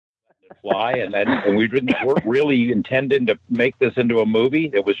fly, and we weren't really intending to make this into a movie.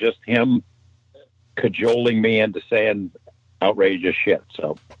 It was just him cajoling me into saying outrageous shit.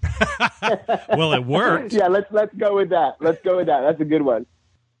 So, well, it worked. Yeah, let's go with that. That's a good one.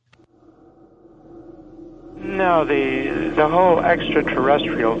 No, the whole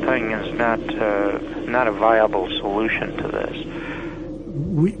extraterrestrial thing is not a viable solution to this.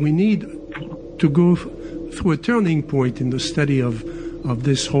 We need to go through a turning point in the study of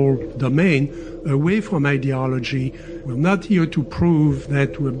this whole domain, away from ideology. We're not here to prove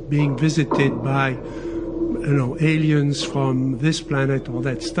that we're being visited by, aliens from this planet or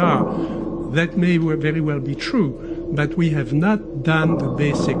that star. That may very well be true, but we have not done the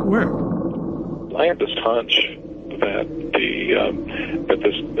basic work. I have this hunch that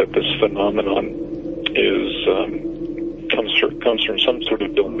this phenomenon comes from some sort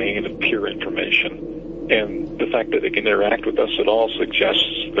of domain of pure information, and the fact that it can interact with us at all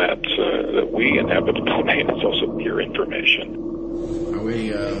suggests that we inhabit the domain that's also pure information. Are we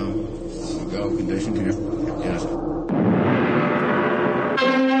go condition here? Yes.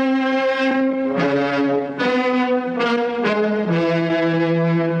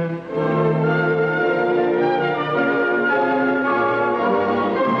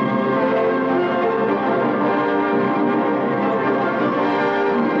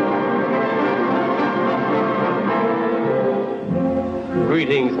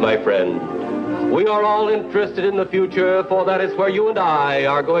 Greetings, my friend. We are all interested in the future, for that is where you and I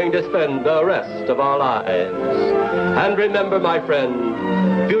are going to spend the rest of our lives. And remember, my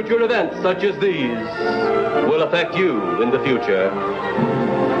friend, future events such as these will affect you in the future.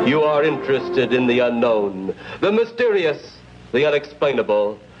 You are interested in the unknown, the mysterious, the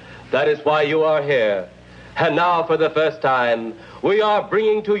unexplainable. That is why you are here. And now, for the first time, we are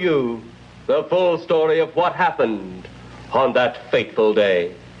bringing to you the full story of what happened on that fateful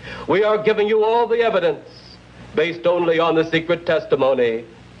day. We are giving you all the evidence based only on the secret testimony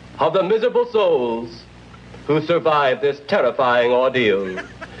of the miserable souls who survived this terrifying ordeal.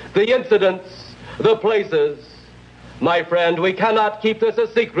 The incidents, the places. My friend, we cannot keep this a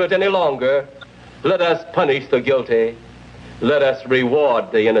secret any longer. Let us punish the guilty. Let us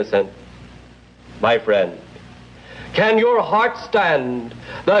reward the innocent. My friend, can your heart stand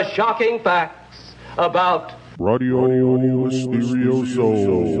the shocking facts about Radio Mysterioso.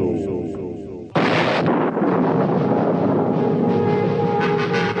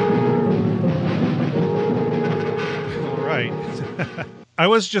 All right. I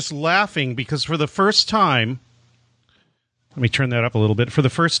was just laughing because for the first time, let me turn that up a little bit. For the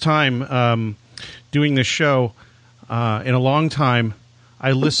first time doing this show in a long time,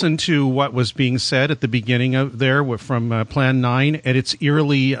 I listened to what was being said at the beginning of there from Plan 9, and it's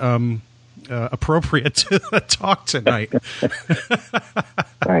eerily appropriate to the talk tonight.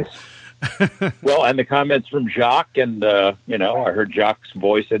 Nice. Well, and the comments from Jacques, and I heard Jacques'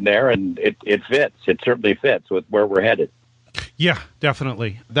 voice in there, and it fits. It certainly fits with where we're headed. Yeah,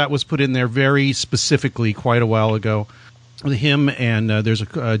 definitely. That was put in there very specifically quite a while ago. Him and there's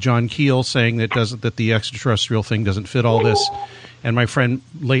a John Keel saying that the extraterrestrial thing doesn't fit all this, and my friend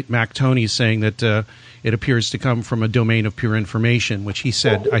late Mac Toney saying that it appears to come from a domain of pure information, which he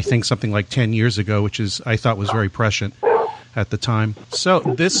said, I think, something like 10 years ago, which I thought was very prescient at the time. So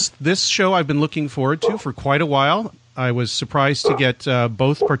this show I've been looking forward to for quite a while. I was surprised to get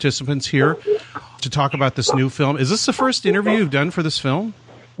both participants here to talk about this new film. Is this the first interview you've done for this film?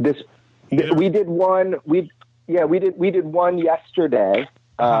 We did one. We did one yesterday,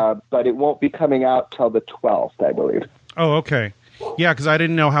 but it won't be coming out till the 12th, I believe. Oh, okay. Yeah, because I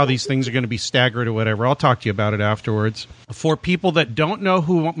didn't know how these things are going to be staggered or whatever. I'll talk to you about it afterwards. For people that don't know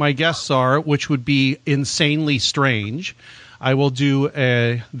who my guests are, which would be insanely strange, I will do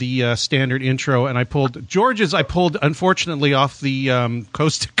the standard intro. And I pulled unfortunately, off the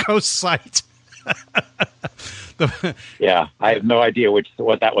Coast to Coast site. Yeah, I have no idea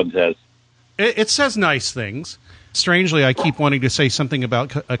what that one says. It says nice things. Strangely, I keep wanting to say something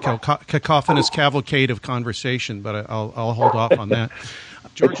about a cacophonous cavalcade of conversation, but I'll hold off on that.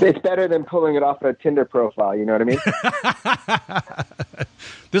 George, it's better than pulling it off a Tinder profile, you know what I mean?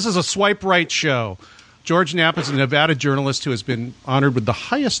 This is a swipe right show. George Knapp is a Nevada journalist who has been honored with the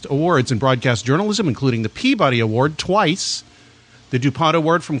highest awards in broadcast journalism, including the Peabody Award twice, the DuPont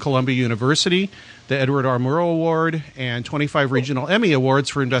Award from Columbia University, the Edward R. Murrow Award, and 25 regional Emmy Awards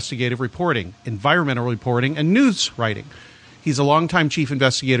for investigative reporting, environmental reporting, and news writing. He's a longtime chief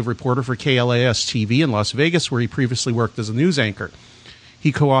investigative reporter for KLAS TV in Las Vegas, where he previously worked as a news anchor.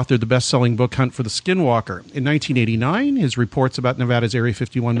 He co-authored the best-selling book Hunt for the Skinwalker. In 1989, his reports about Nevada's Area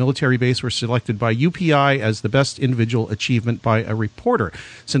 51 military base were selected by UPI as the best individual achievement by a reporter.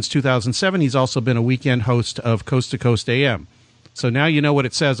 Since 2007, he's also been a weekend host of Coast to Coast AM. So now you know what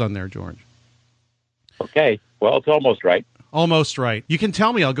it says on there, George. Okay. Well, it's almost right. Almost right. You can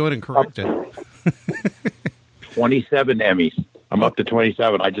tell me. I'll go ahead and correct it. 27 Emmys. I'm up to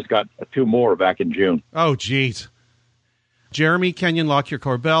 27. I just got 2 more back in June. Oh, geez. Jeremy Kenyon Lockyer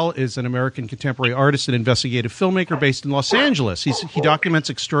Corbell is an American contemporary artist and investigative filmmaker based in Los Angeles. He documents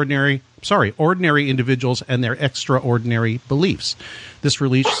ordinary individuals and their extraordinary beliefs. This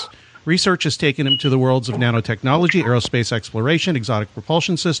research has taken him to the worlds of nanotechnology, aerospace exploration, exotic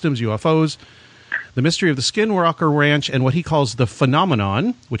propulsion systems, UFOs, the mystery of the Skinwalker Ranch, and what he calls the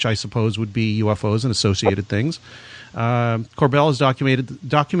phenomenon, which I suppose would be UFOs and associated things. Corbell has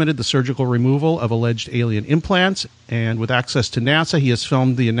documented the surgical removal of alleged alien implants, and with access to NASA, he has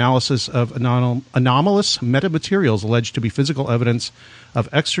filmed the analysis of anomalous metamaterials alleged to be physical evidence of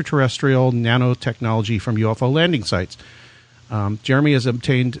extraterrestrial nanotechnology from UFO landing sites. Jeremy has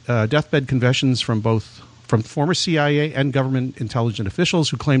obtained deathbed confessions from former CIA and government intelligence officials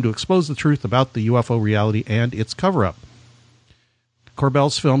who claim to expose the truth about the UFO reality and its cover-up.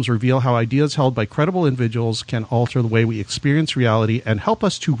 Corbell's films reveal how ideas held by credible individuals can alter the way we experience reality and help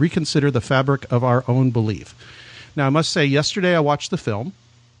us to reconsider the fabric of our own belief. Now, I must say, yesterday I watched the film.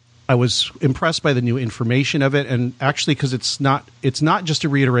 I was impressed by the new information of it, and actually, because it's not just a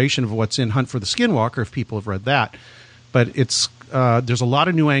reiteration of what's in Hunt for the Skinwalker, if people have read that, but there's a lot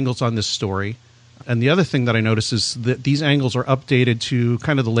of new angles on this story. And the other thing that I noticed is that these angles are updated to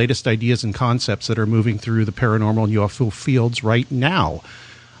kind of the latest ideas and concepts that are moving through the paranormal and UFO fields right now.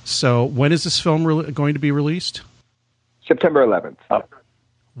 So when is this film going to be released? September 11th.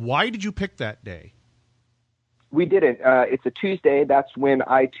 Why did you pick that day? We didn't. It's a Tuesday. That's when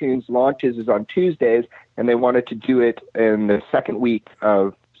iTunes launches, is on Tuesdays, and they wanted to do it in the second week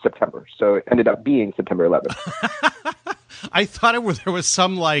of September. So it ended up being September 11th. I thought there was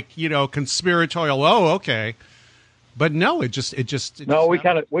some conspiratorial. Oh, okay, but no, it just no. We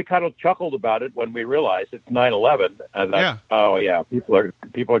kind of chuckled about it when we realized it's 9/11, and yeah. Oh yeah, people are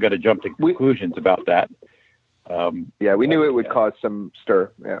going to jump to conclusions about that. We knew it would cause some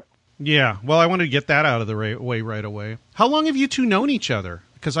stir. Yeah. Well, I wanted to get that out of the way right away. How long have you two known each other?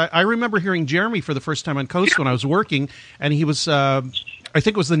 Because I remember hearing Jeremy for the first time on Coast when I was working, and he was I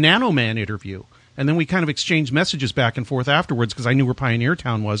think it was the Nano Man interview. And then we kind of exchanged messages back and forth afterwards because I knew where Pioneer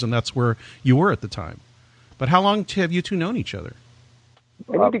Town was, and that's where you were at the time. But how long have you two known each other?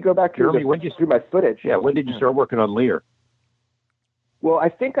 I need to go back to through my footage. Yeah, when did you start working on Lear? Well, I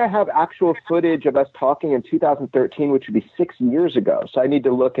think I have actual footage of us talking in 2013, which would be 6 years ago. So I need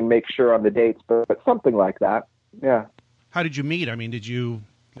to look and make sure on the dates, but something like that. Yeah. How did you meet? I mean, did you...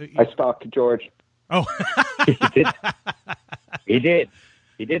 I stalked George. Oh. He did.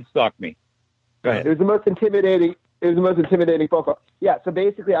 He did stalk me. Go ahead. It was the most intimidating phone call. Yeah, so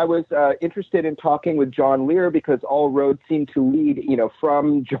basically I was interested in talking with John Lear because all roads seem to lead,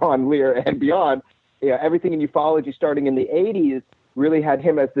 from John Lear and beyond. Everything in ufology starting in the 80s really had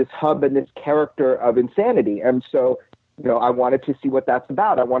him as this hub and this character of insanity. And so, I wanted to see what that's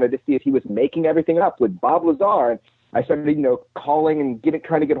about. I wanted to see if he was making everything up with Bob Lazar. And I started, calling and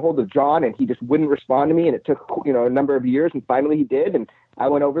trying to get a hold of John, and he just wouldn't respond to me. And it took, a number of years, and finally he did. And I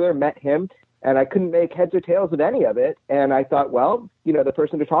went over there, met him. And I couldn't make heads or tails of any of it. And I thought, well, the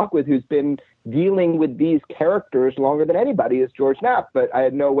person to talk with who's been dealing with these characters longer than anybody is George Knapp. But I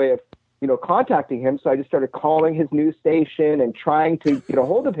had no way of, contacting him. So I just started calling his news station and trying to get a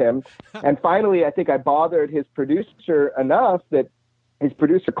hold of him. And finally, I think I bothered his producer enough that his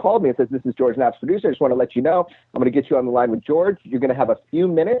producer called me and says, "This is George Knapp's producer. I just want to let you know, I'm going to get you on the line with George. You're going to have a few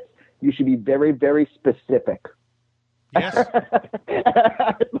minutes. You should be very, very specific." Yes.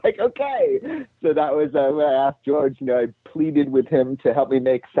 Like, okay. So that was when I asked George, I pleaded with him to help me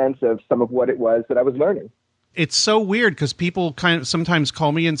make sense of some of what it was that I was learning. It's so weird because people kind of sometimes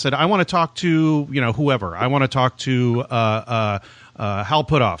call me and said, I want to talk to, whoever. I want to talk to Hal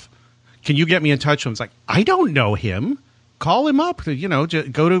Puthoff. Can you get me in touch with him? It's like, I don't know him. Call him up. Go to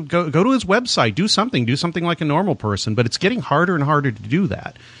his website. Do something like a normal person. But it's getting harder and harder to do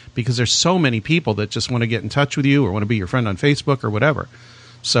that, because there's so many people that just want to get in touch with you or want to be your friend on Facebook or whatever.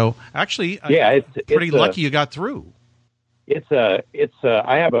 So actually, it's pretty lucky you got through. I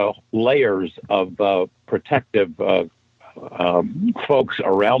have layers of protective folks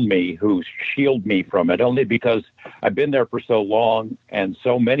around me who shield me from it, only because I've been there for so long, and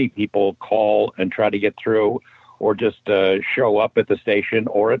so many people call and try to get through, or just show up at the station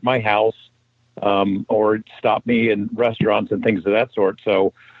or at my house or stop me in restaurants and things of that sort.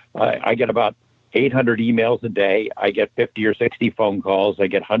 So I get about 800 emails a day. I get 50 or 60 phone calls. I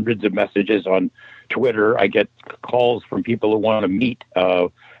get hundreds of messages on Twitter. I get calls from people who want to meet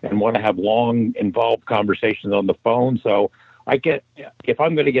and want to have long, involved conversations on the phone. So if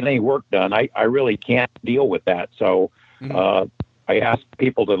I'm going to get any work done, I really can't deal with that. So I ask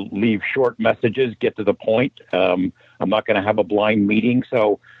people to leave short messages, get to the point. I'm not going to have a blind meeting.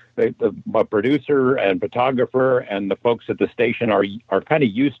 So my producer and photographer and the folks at the station are kind of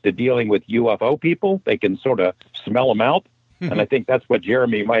used to dealing with UFO people. They can sort of smell them out. And I think that's what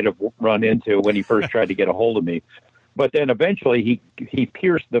Jeremy might have run into when he first tried to get a hold of me. But then eventually he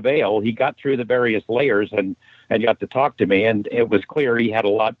pierced the veil. He got through the various layers and got to talk to me. And it was clear he had a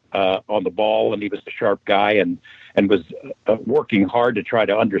lot on the ball, and he was a sharp guy and was working hard to try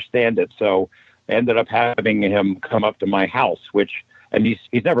to understand it. So I ended up having him come up to my house, and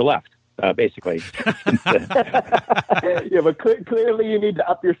he's never left, basically. Yeah, but clearly you need to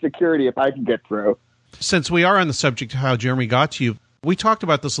up your security if I can get through. Since we are on the subject of how Jeremy got to you, we talked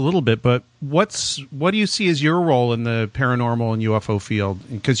about this a little bit, but what do you see as your role in the paranormal and UFO field?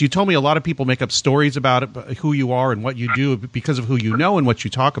 Because you told me a lot of people make up stories about it, who you are and what you do because of who you know and what you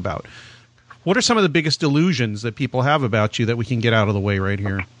talk about. What are some of the biggest delusions that people have about you that we can get out of the way right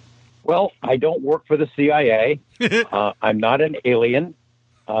here? Well, I don't work for the CIA. I'm not an alien.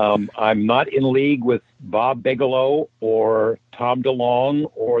 I'm not in league with Bob Bigelow or Tom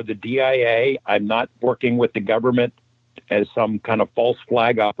DeLonge or the DIA. I'm not working with the government as some kind of false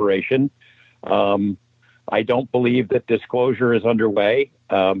flag operation. I don't believe that disclosure is underway.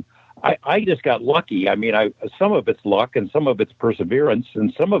 I just got lucky. I mean, some of it's luck and some of it's perseverance,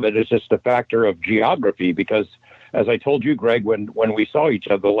 and some of it is just a factor of geography because, as I told you, Greg, when we saw each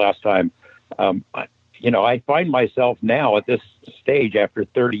other the last time, I find myself now at this stage, after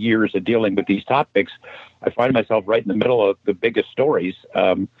 30 years of dealing with these topics, I find myself right in the middle of the biggest stories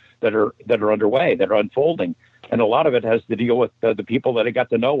that are underway, that are unfolding. And a lot of it has to deal with the people that I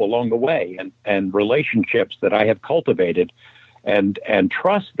got to know along the way and relationships that I have cultivated and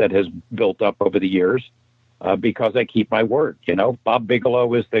trust that has built up over the years because I keep my word. Bob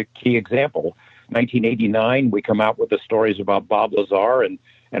Bigelow is the key example. 1989, we come out with the stories about Bob Lazar,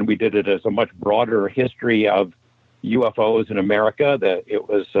 and we did it as a much broader history of UFOs in America. It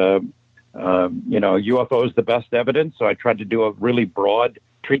was, UFOs the best evidence. So I tried to do a really broad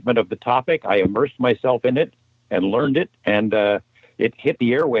treatment of the topic. I immersed myself in it and learned it, and it hit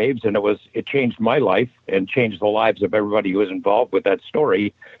the airwaves, and it changed my life and changed the lives of everybody who was involved with that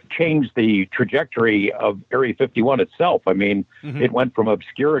story, changed the trajectory of Area 51 itself. I mean, It went from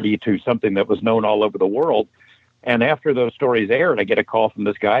obscurity to something that was known all over the world. And after those stories aired, I get a call from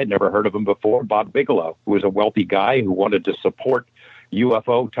this guy. I'd never heard of him before, Bob Bigelow, who was a wealthy guy who wanted to support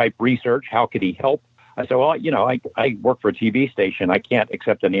UFO-type research. How could he help? I said, well, I work for a TV station. I can't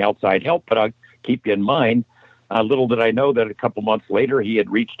accept any outside help, but I'll keep you in mind. Little did I know that a couple months later, he had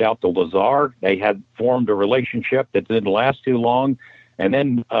reached out to Lazar. They had formed a relationship that didn't last too long. And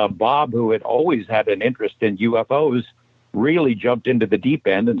then Bob, who had always had an interest in UFOs, really jumped into the deep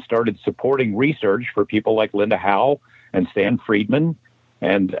end and started supporting research for people like Linda Howe and Stan Friedman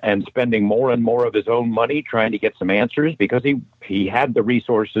and spending more and more of his own money trying to get some answers because he had the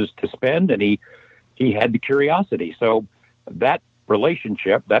resources to spend and he had the curiosity. So that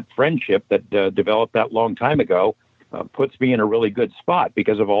relationship, that friendship that developed that long time ago puts me in a really good spot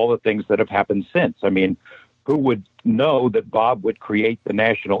because of all the things that have happened since. I mean, who would know that Bob would create the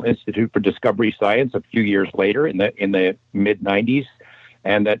National Institute for Discovery Science a few years later in the mid-90s,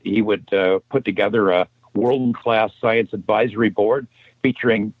 and that he would put together a world-class science advisory board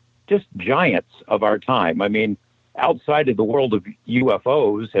featuring just giants of our time. I mean, outside of the world of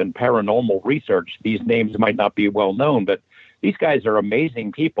UFOs and paranormal research, these names might not be well known, but these guys are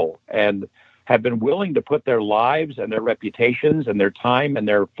amazing people and have been willing to put their lives and their reputations and their time and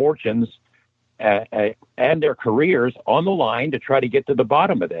their fortunes and their careers on the line to try to get to the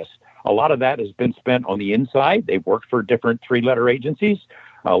bottom of this. A lot of that has been spent on the inside. They've worked for different three-letter agencies.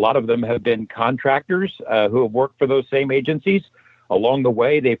 A lot of them have been contractors who have worked for those same agencies. Along the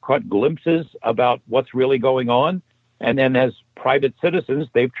way, they've caught glimpses about what's really going on. And then as private citizens,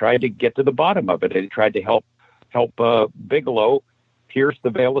 they've tried to get to the bottom of it. They tried to help Bigelow pierce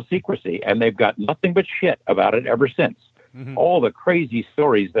the veil of secrecy. And they've got nothing but shit about it ever since. Mm-hmm. All the crazy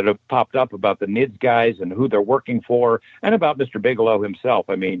stories that have popped up about the NIDS guys and who they're working for, and about Mr. Bigelow himself.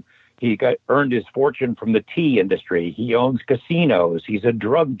 I mean, he earned his fortune from the tea industry. He owns casinos. He's a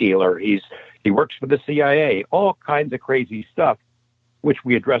drug dealer. He works for the CIA. All kinds of crazy stuff, which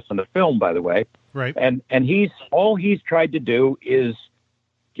we addressed in the film, by the way. Right. And he's tried to do is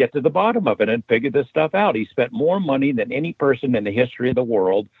get to the bottom of it and figure this stuff out. He spent more money than any person in the history of the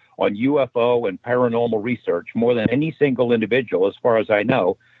world on UFO and paranormal research, more than any single individual, as far as I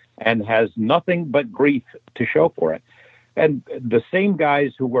know, and has nothing but grief to show for it. And the same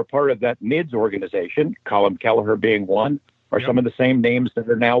guys who were part of that NIDS organization, Colin Kelleher being one, are some of the same names that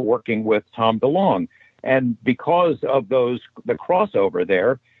are now working with Tom DeLonge. And because of the crossover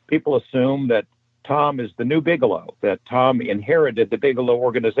there, people assume that Tom is the new Bigelow, that Tom inherited the Bigelow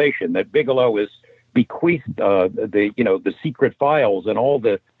organization, that Bigelow is bequeathed the secret files and all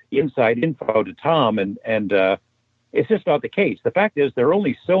the inside info to Tom, and it's just not the case. The fact is there are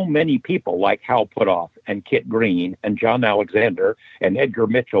only so many people like Hal Puthoff and Kit Green and John Alexander and Edgar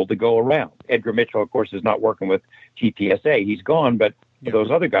Mitchell to go around. Edgar Mitchell, of course, is not working with TTSA. He's gone, but those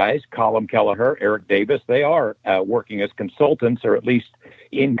other guys, Colin Kelleher, Eric Davis, they are working as consultants, or at least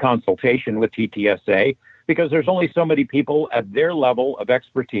in consultation with TTSA, because there's only so many people at their level of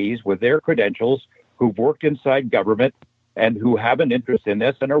expertise with their credentials who've worked inside government and who have an interest in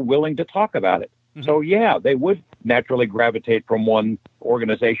this and are willing to talk about it. Mm-hmm. So, yeah, they would naturally gravitate from one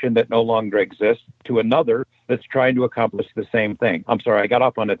organization that no longer exists to another that's trying to accomplish the same thing. I'm sorry, I got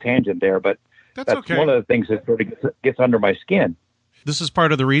off on a tangent there, but that's okay. One of the things that sort of gets under my skin. This is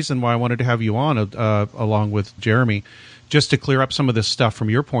part of the reason why I wanted to have you on along with Jeremy, just to clear up some of this stuff from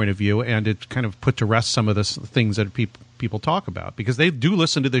your point of view and to kind of put to rest some of the things that people talk about, because they do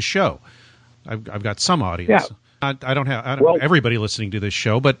listen to this show. I've got some audience. Yeah. I don't have everybody listening to this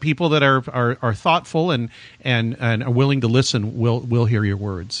show, but people that are thoughtful and are willing to listen will hear your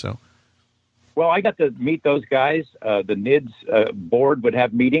words. So, well, I got to meet those guys. The NIDS board would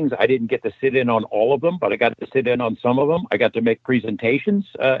have meetings. I didn't get to sit in on all of them, but I got to sit in on some of them. I got to make presentations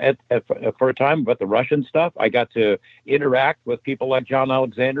for a time about the Russian stuff. I got to interact with people like John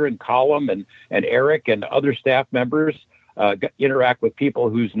Alexander and Colum and Eric and other staff members. Interact with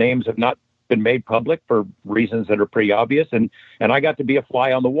people whose names have not been made public for reasons that are pretty obvious, and I got to be a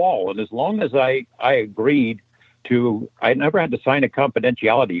fly on the wall. And as long as I agreed to, I never had to sign a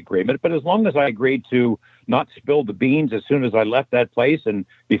confidentiality agreement, but as long as I agreed to not spill the beans as soon as I left that place, and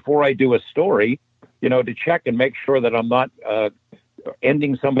before I do a story, to check and make sure that I'm not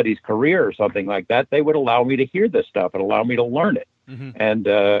ending somebody's career or something like that, they would allow me to hear this stuff and allow me to learn it.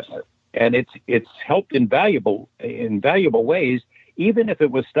 Mm-hmm. And it's helped in valuable ways, even if it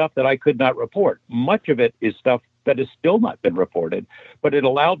was stuff that I could not report. Much of it is stuff that has still not been reported, but it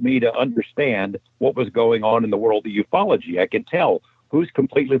allowed me to understand what was going on in the world of ufology. I could tell who's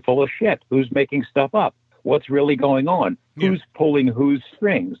completely full of shit, who's making stuff up, what's really going on, who's pulling whose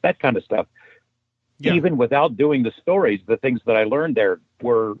strings, that kind of stuff. Yeah. Even without doing the stories, the things that I learned there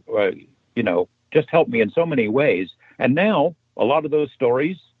were, just helped me in so many ways. And now a lot of those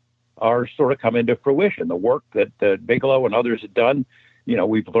stories are sort of coming to fruition. The work that Bigelow and others have done,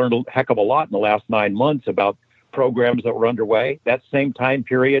 we've learned a heck of a lot in the last 9 months about programs that were underway. That same time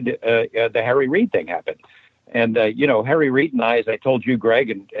period, the Harry Reid thing happened. And, Harry Reid and I, as I told you,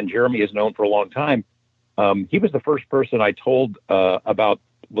 Greg, and Jeremy is known for a long time, he was the first person I told about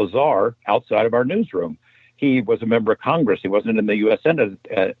Lazar outside of our newsroom. He was a member of Congress. He wasn't in the U.S. Senate.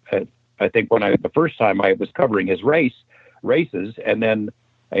 I think the first time I was covering his races, and then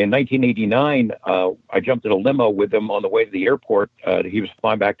in 1989, I jumped in a limo with him on the way to the airport. He was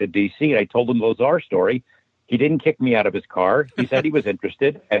flying back to D.C., and I told him the Lazar story. He didn't kick me out of his car. He said he was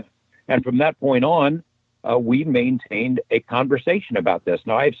interested. And from that point on, we maintained a conversation about this.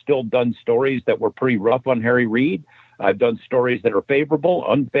 Now, I've still done stories that were pretty rough on Harry Reid. I've done stories that are favorable,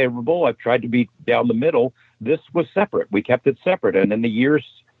 unfavorable. I've tried to be down the middle. This was separate. We kept it separate. And in the years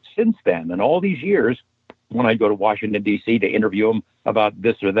since then, and all these years, when I go to Washington, D.C. to interview him about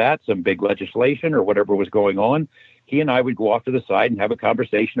this or that, some big legislation or whatever was going on, he and I would go off to the side and have a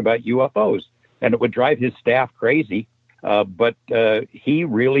conversation about UFOs. And it would drive his staff crazy, but he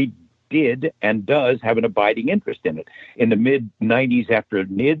really did and does have an abiding interest in it. In the mid-'90s, after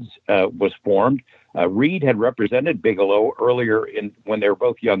NIDS was formed, Reid had represented Bigelow earlier when they were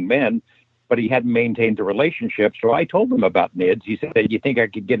both young men, but he hadn't maintained the relationship. So I told him about NIDS. He said, "You think I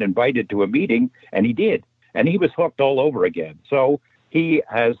could get invited to a meeting?" And he did. And he was hooked all over again. So he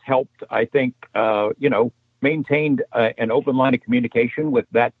has helped, I think, maintained an open line of communication with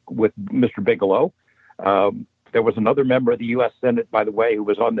Mr. Bigelow. There was another member of the U.S. Senate, by the way, who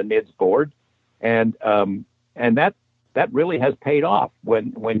was on the NIDS board. And that really has paid off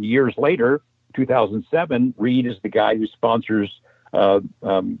when years later, 2007, Reid is the guy who sponsors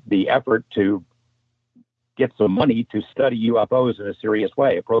the effort to get some money to study UFOs in a serious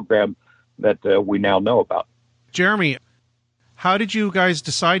way, a program that we now know about. Jeremy, how did you guys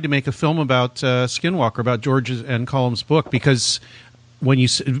decide to make a film about Skinwalker, about George and Colum's book? Because when you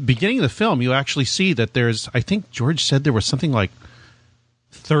beginning of the film, you actually see that there's, I think George said there was something like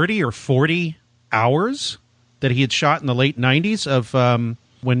 30 or 40 hours that he had shot in the late 90s of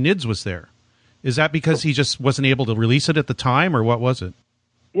when NIDS was there. Is that because he just wasn't able to release it at the time, or what was it?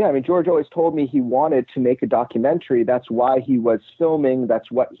 Yeah, I mean, George always told me he wanted to make a documentary. That's why he was filming.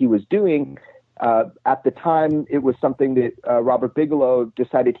 That's what he was doing. At the time, it was something that Robert Bigelow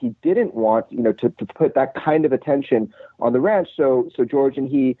decided he didn't want, to put that kind of attention on the ranch. So George and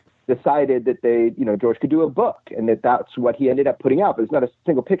he decided that George could do a book, and that's what he ended up putting out. There's not a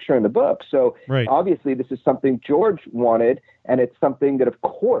single picture in the book. So Obviously this is something George wanted, and it's something that, of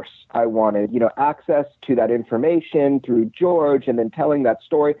course, I wanted, access to that information through George, and then telling that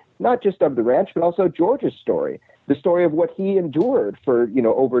story, not just of the ranch, but also George's story. The story of what he endured for,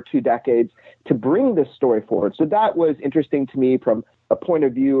 over 2 decades to bring this story forward. So that was interesting to me from a point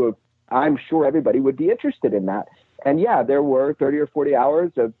of view of, I'm sure everybody would be interested in that. And yeah, there were 30 or 40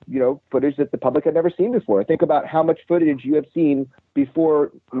 hours of, footage that the public had never seen before. Think about how much footage you have seen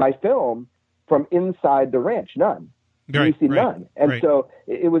before my film from inside the ranch. None. Right, you see none. And so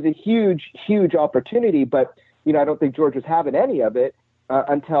it was a huge, huge opportunity, but, I don't think George was having any of it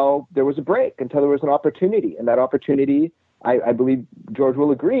until there was a break, until there was an opportunity. And that opportunity, I believe George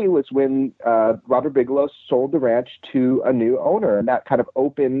will agree, was when Robert Bigelow sold the ranch to a new owner. And that kind of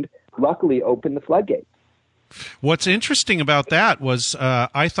luckily opened the floodgates. What's interesting about that was,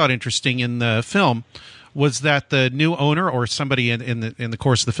 I thought interesting in the film, was that the new owner or somebody in the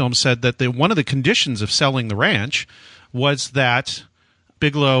course of the film said that one of the conditions of selling the ranch was that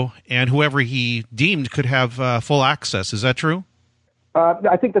Bigelow and whoever he deemed could have full access. Is that true?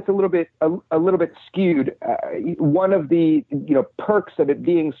 I think that's a little bit skewed. One of the perks of it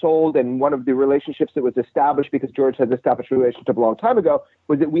being sold, and one of the relationships that was established, because George had established a relationship a long time ago,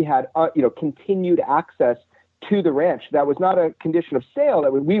 was that we had continued access to the ranch. That was not a condition of sale.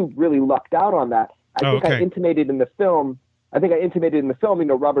 We really lucked out on that. I intimated in the film.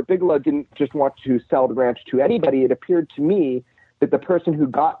 Robert Bigelow didn't just want to sell the ranch to anybody. It appeared to me that the person who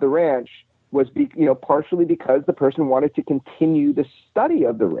got the ranch was, partially because the person wanted to continue the study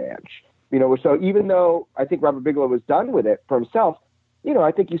of the ranch. So even though I think Robert Bigelow was done with it for himself,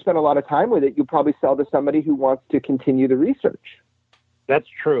 I think you spend a lot of time with it. You probably sell to somebody who wants to continue the research. That's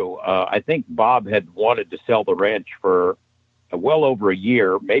true. I think Bob had wanted to sell the ranch for well over a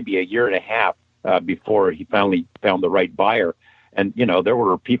year, maybe a year and a half, before he finally found the right buyer. And, there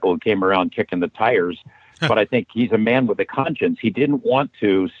were people who came around kicking the tires, but I think he's a man with a conscience. He didn't want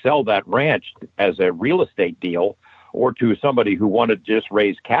to sell that ranch as a real estate deal or to somebody who wanted to just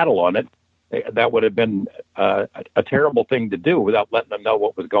raise cattle on it. That would have been a terrible thing to do without letting them know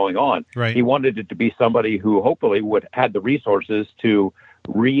what was going on. Right. He wanted it to be somebody who hopefully would had the resources to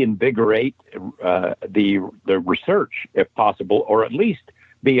reinvigorate the research, if possible, or at least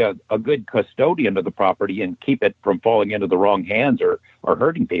be a good custodian of the property and keep it from falling into the wrong hands or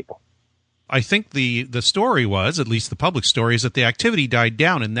hurting people. I think the story was, at least the public story, is that the activity died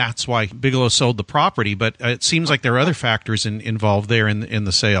down, and that's why Bigelow sold the property. But it seems like there are other factors involved there in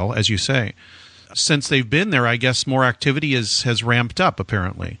the sale, as you say. Since they've been there, I guess more activity has ramped up,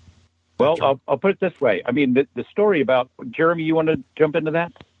 apparently. Well, I'll put it this way. I mean, the story about Jeremy, you want to jump into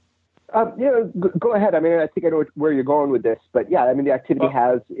that? Go ahead. I mean, I think I know where you're going with this, but yeah, I mean, the activity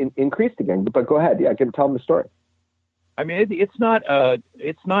has increased again. But go ahead. Yeah, I can tell them the story. I mean, it's not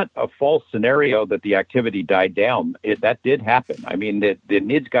a false scenario that the activity died down. That did happen. I mean, the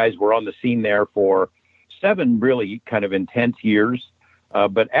NIDS guys were on the scene there for 7 really kind of intense years.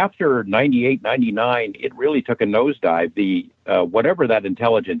 But after 98, 99, it really took a nosedive. The whatever that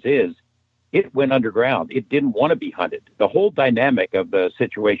intelligence is, it went underground. It didn't want to be hunted. The whole dynamic of the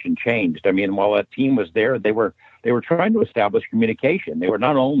situation changed. I mean, while that team was there, they were trying to establish communication. They were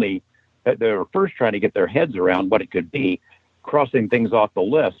not only they were first trying to get their heads around what it could be, crossing things off the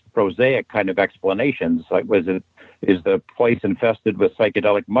list, prosaic kind of explanations, like is the place infested with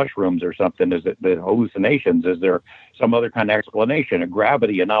psychedelic mushrooms or something? Is it the hallucinations? Is there some other kind of explanation, a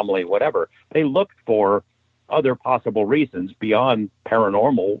gravity anomaly, whatever? They looked for other possible reasons beyond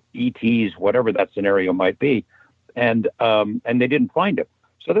paranormal, ETs, whatever that scenario might be, and they didn't find them.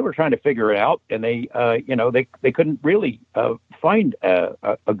 So they were trying to figure it out, and they couldn't really find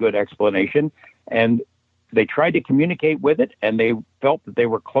a good explanation, and they tried to communicate with it, and they felt that they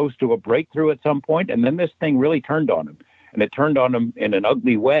were close to a breakthrough at some point, and then this thing really turned on them, and it turned on them in an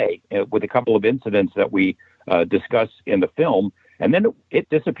ugly way with a couple of incidents that we discuss in the film, and then it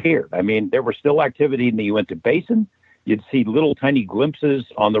disappeared. I mean, there was still activity in the Uinta Basin. You'd see little tiny glimpses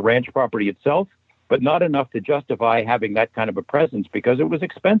on the ranch property itself, but not enough to justify having that kind of a presence because it was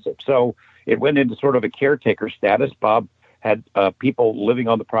expensive. So it went into sort of a caretaker status. Bob had people living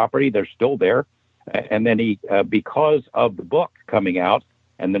on the property. They're still there. And then he, because of the book coming out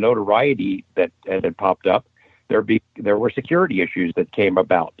and the notoriety that had popped up, there were security issues that came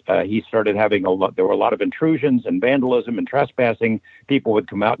about. He started having there were a lot of intrusions and vandalism and trespassing. People would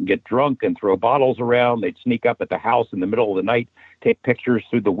come out and get drunk and throw bottles around. They'd sneak up at the house in the middle of the night, take pictures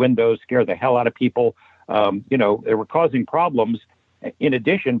through the windows, scare the hell out of people. They were causing problems. In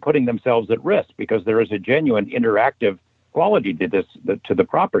addition, putting themselves at risk because there is a genuine interactive quality to the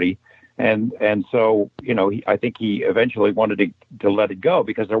property. And so, I think he eventually wanted to let it go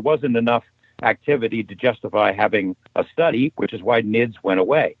because there wasn't enough activity to justify having a study, which is why NIDS went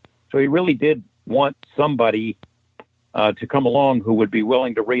away. So he really did want somebody to come along who would be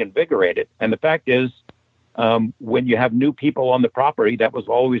willing to reinvigorate it. And the fact is, when you have new people on the property, that was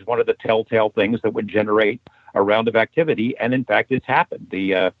always one of the telltale things that would generate a round of activity. And in fact, it's happened.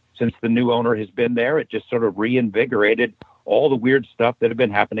 Since the new owner has been there, it just sort of reinvigorated all the weird stuff that had been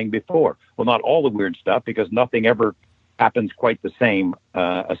happening before. Well, not all the weird stuff, because nothing ever happens quite the same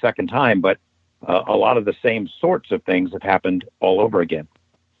a second time, but a lot of the same sorts of things have happened all over again.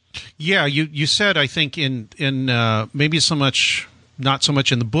 Yeah, you said, I think, in maybe not so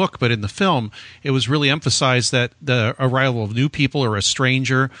much in the book, but in the film, it was really emphasized that the arrival of new people or a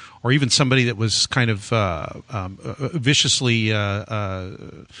stranger or even somebody that was kind of viciously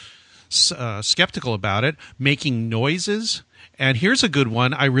skeptical about it, making noises. And here's a good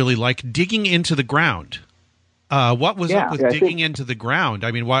one I really like, digging into the ground. What was up with digging into the ground?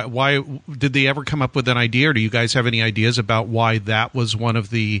 I mean, why did they ever come up with an idea, or do you guys have any ideas about why that was one of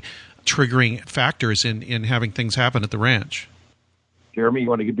the triggering factors in having things happen at the ranch? Jeremy, you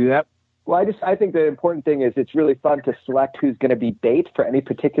want to do that? Well, I think the important thing is it's really fun to select who's going to be bait for any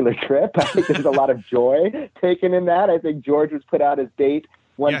particular trip. I think there's a lot of joy taken in that. I think George was put out as bait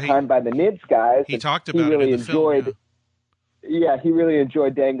one time by the NIDS guys. He talked about it in the film. Yeah, he really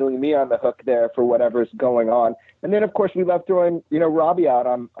enjoyed dangling me on the hook there for whatever's going on. And then, of course, we love throwing, Robbie out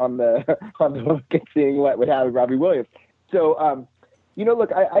on the hook and seeing what would happen with Robbie Williams. So,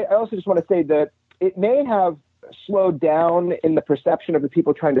 look, I also just want to say that it may have slowed down in the perception of the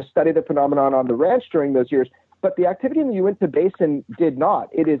people trying to study the phenomenon on the ranch during those years, but the activity in the Uinta Basin did not.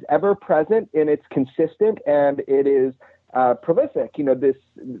 It is ever present and it's consistent and it is prolific,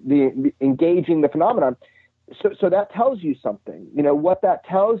 the engaging the phenomenon. So that tells you something. What that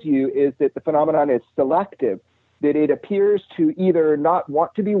tells you is that the phenomenon is selective, that it appears to either not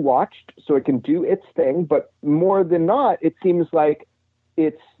want to be watched so it can do its thing, but more than not, it seems like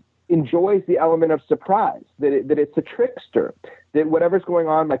it enjoys the element of surprise, that it's a trickster, that whatever's going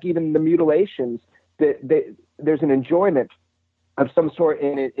on, like even the mutilations, there's an enjoyment of some sort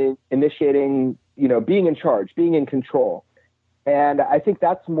in initiating, being in charge, being in control. And I think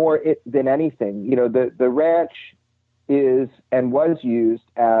that's more it than anything. The ranch is and was used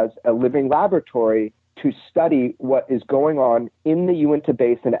as a living laboratory to study what is going on in the Uinta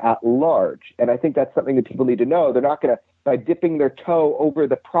Basin at large. And I think that's something that people need to know. They're not going to, by dipping their toe over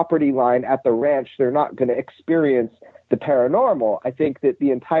the property line at the ranch, they're not going to experience the paranormal. I think that the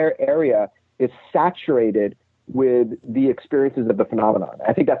entire area is saturated with the experiences of the phenomenon.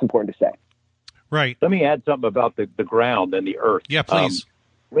 I think that's important to say. Right. Let me add something about the ground and the earth. Yeah, please.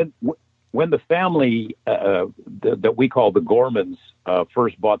 When the family that we call the Gormans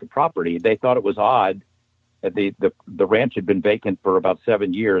first bought the property, they thought it was odd. The ranch had been vacant for about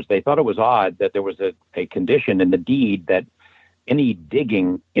 7 years. They thought it was odd that there was a condition in the deed that any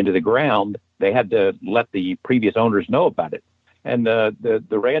digging into the ground, they had to let the previous owners know about it. And the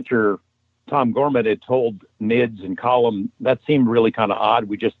rancher, Tom Gorman, had told NIDS and Column, that seemed really kind of odd.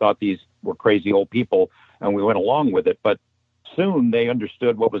 We just thought these were crazy old people, and we went along with it. But soon they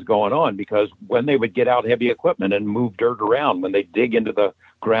understood what was going on, because when they would get out heavy equipment and move dirt around, when they dig into the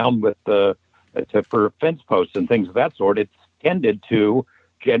ground with for fence posts and things of that sort, it tended to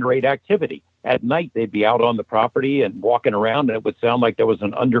generate activity. At night, they'd be out on the property and walking around, and it would sound like there was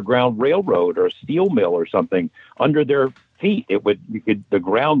an underground railroad or a steel mill or something under their feet. The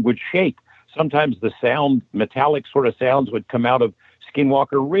ground would shake. Sometimes the sound, metallic sort of sounds, would come out of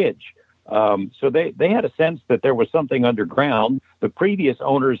Skinwalker Ridge. So they had a sense that there was something underground. The previous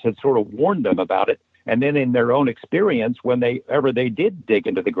owners had sort of warned them about it. And then in their own experience, whenever they did dig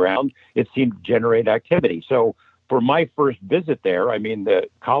into the ground, it seemed to generate activity. So for my first visit there, I mean, the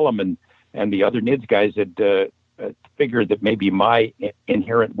Column and the other NIDS guys had figured that maybe my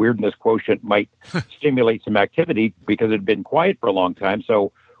inherent weirdness quotient might stimulate some activity because it had been quiet for a long time.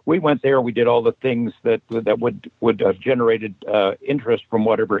 So we went there. We did all the things that would have generated interest from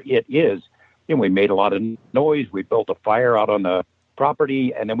whatever it is. And we made a lot of noise. We built a fire out on the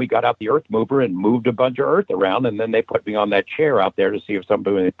property, and then we got out the earth mover and moved a bunch of earth around, and then they put me on that chair out there to see if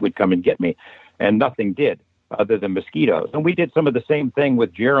somebody would come and get me, and nothing did other than mosquitoes. And we did some of the same thing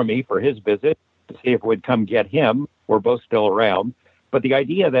with Jeremy for his visit to see if it would come get him. We're both still around. But the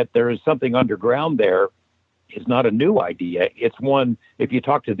idea that there is something underground there is not a new idea. It's one, if you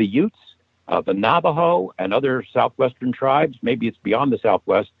talk to the Utes, the Navajo, and other southwestern tribes, maybe it's beyond the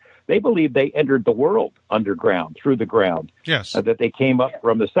Southwest, they believe they entered the world underground, through the ground. Yes. That they came up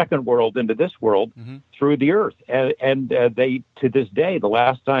from the second world into this world through the earth. And they, to this day, the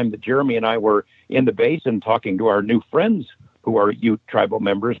last time that Jeremy and I were in the basin talking to our new friends who are Ute tribal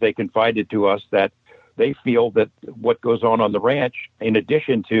members, they confided to us that they feel that what goes on the ranch, in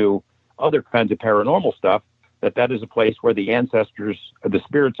addition to other kinds of paranormal stuff, that is a place where the ancestors, the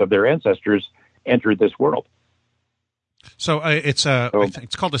spirits of their ancestors, entered this world. So it's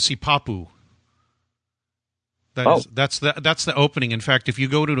called a sipapu. That's the opening. In fact, if you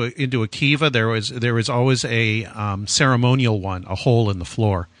go into a kiva, there is always a ceremonial one, a hole in the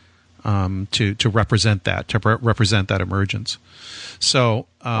floor, to represent that emergence. So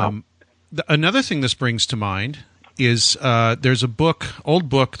another thing this brings to mind is there's a old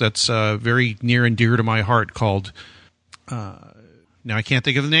book that's very near and dear to my heart called now I can't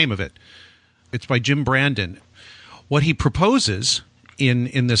think of the name of it. It's by Jim Brandon. What he proposes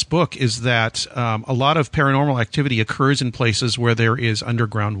in this book is that a lot of paranormal activity occurs in places where there is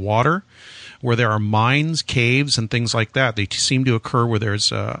underground water, where there are mines, caves, and things like that. They seem to occur where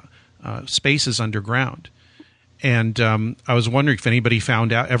there's spaces underground. And I was wondering if anybody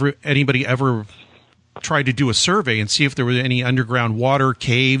found out, anybody ever tried to do a survey and see if there were any underground water,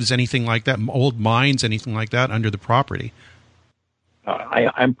 caves, anything like that, old mines, anything like that under the property.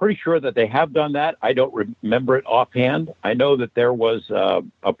 I'm pretty sure that they have done that. I don't remember it offhand. I know that there was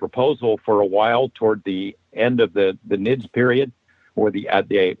a proposal for a while toward the end of the NIDS period, or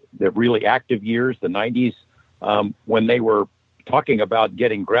the really active years, the 90s, when they were talking about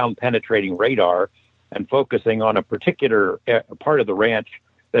getting ground-penetrating radar and focusing on a particular part of the ranch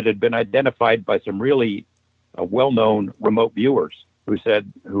that had been identified by some really well-known remote viewers who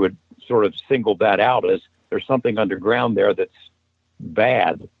had sort of singled that out as there's something underground there that's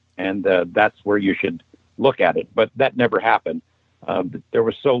bad, and that's where you should look at it. But that never happened. There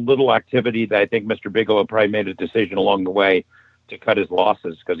was so little activity that I think Mr. Bigelow probably made a decision along the way to cut his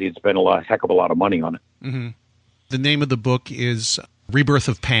losses because he'd spent a heck of a lot of money on it. Mm-hmm. The name of the book is Rebirth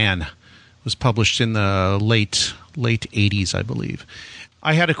of Pan. It was published in the late 80s, I believe.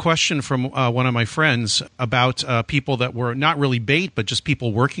 I had a question from one of my friends about people that were not really bait, but just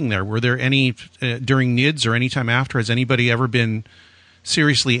people working there. Were there any, during NIDS or any time after, has anybody ever been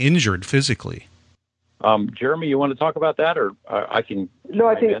seriously injured physically? Jeremy, you want to talk about that, or I can? No,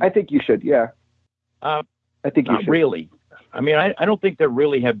 I think you should. Yeah, I think you should. Really. I mean, I don't think there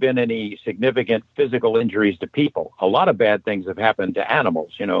really have been any significant physical injuries to people. A lot of bad things have happened to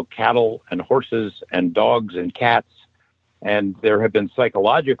animals. Cattle and horses and dogs and cats, and there have been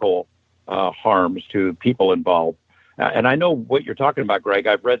psychological harms to people involved. And I know what you're talking about, Greg.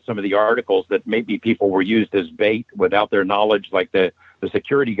 I've read some of the articles that maybe people were used as bait without their knowledge, like the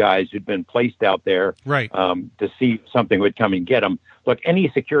security guys who'd been placed out there right. To see if something would come and get them. Look, any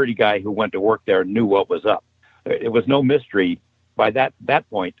security guy who went to work there knew what was up. It was no mystery by that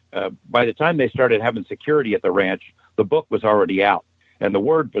point. By the time they started having security at the ranch, the book was already out and the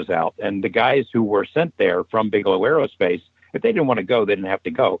word was out. And the guys who were sent there from Bigelow Aerospace, if they didn't want to go, they didn't have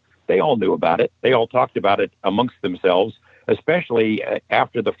to go. They all knew about it. They all talked about it amongst themselves, especially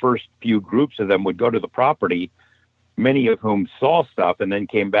after the first few groups of them would go to the property, many of whom saw stuff and then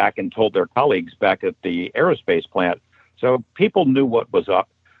came back and told their colleagues back at the aerospace plant. So people knew what was up.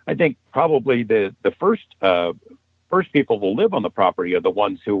 I think probably the first people to live on the property are the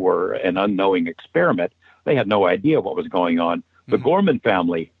ones who were an unknowing experiment. They had no idea what was going on. The Gorman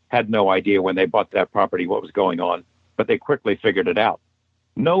family had no idea when they bought that property what was going on, but they quickly figured it out.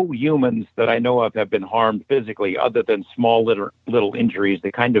 No humans that I know of have been harmed physically other than small little injuries,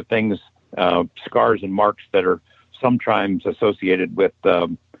 the kind of things, scars and marks that are sometimes associated with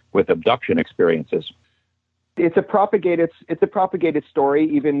abduction experiences. It's a propagated story,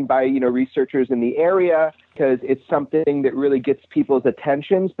 even by researchers in the area, because it's something that really gets people's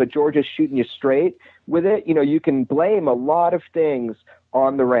attentions. But George is shooting you straight with it. You can blame a lot of things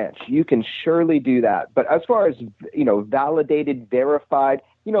on the ranch. You can surely do that. But as far as validated, verified,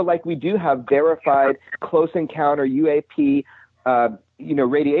 like we do have verified close encounter UAP,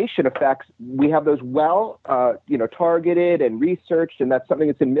 radiation effects. We have those targeted and researched, and that's something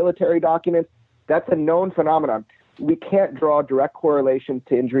that's in military documents. That's a known phenomenon. We can't draw direct correlations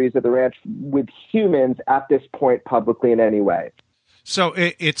to injuries at the ranch with humans at this point publicly in any way. So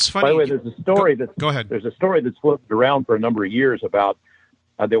it's funny. By the way, there's a story Go ahead. There's a story that's floated around for a number of years about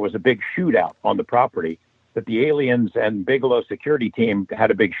there was a big shootout on the property, that the aliens and Bigelow security team had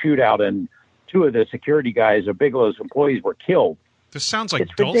a big shootout, and two of the security guys of Bigelow's employees were killed. This sounds like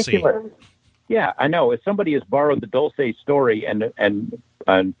It's Dulce. ridiculous. Yeah, I know. If somebody has borrowed the Dulce story and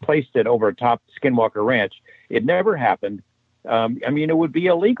placed it over atop Skinwalker Ranch, it never happened. It would be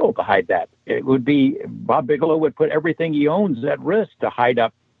illegal to hide that. It would be, Bob Bigelow would put everything he owns at risk to hide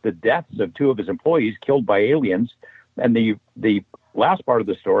up the deaths of two of his employees killed by aliens. And the last part of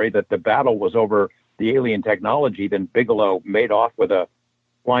the story, that the battle was over the alien technology, then Bigelow made off with a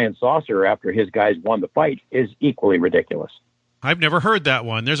flying saucer after his guys won the fight, is equally ridiculous. I've never heard that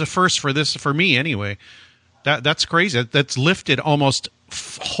one. There's a first for this, for me anyway. That's crazy. That's lifted almost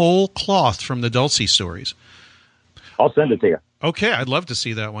whole cloth from the Dulce stories. I'll send it to you. Okay, I'd love to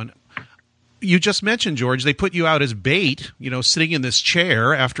see that one. You just mentioned, George, they put you out as bait, sitting in this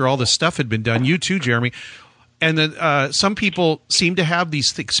chair after all this stuff had been done. You too, Jeremy. And then some people seem to have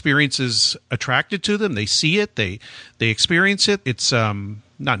these experiences attracted to them. They see it, they experience it. It's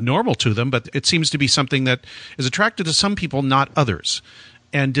not normal to them, but it seems to be something that is attracted to some people, not others.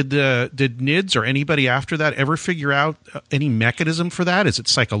 And did NIDS or anybody after that ever figure out any mechanism for that? Is it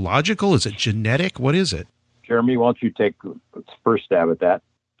psychological? Is it genetic? What is it? Jeremy, why don't you take first stab at that?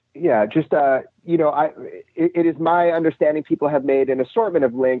 Yeah, just, it is my understanding people have made an assortment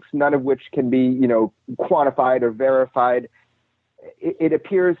of links, none of which can be, quantified or verified. It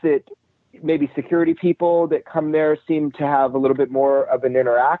appears that maybe security people that come there seem to have a little bit more of an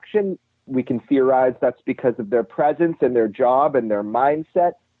interaction. We can theorize that's because of their presence and their job and their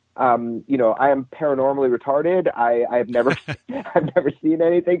mindset. I am paranormally retarded. I've never seen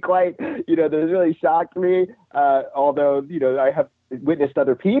anything quite, that has really shocked me. Although, I have witnessed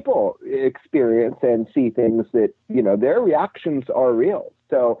other people experience and see things that, their reactions are real.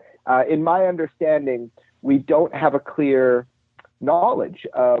 So, in my understanding, we don't have a clear knowledge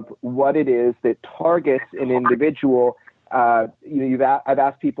of what it is that targets an individual. I've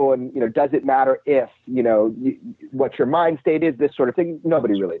asked people, and does it matter if what your mind state is, this sort of thing?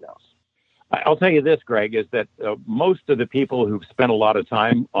 Nobody really knows. I'll tell you this, Greg, is that most of the people who've spent a lot of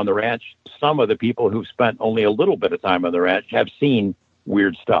time on the ranch, some of the people who've spent only a little bit of time on the ranch, have seen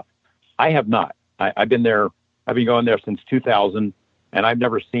weird stuff. I have not. I've been there. I've been going there since 2000, and I've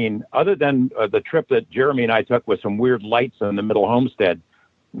never seen, other than the trip that Jeremy and I took with some weird lights in the middle homestead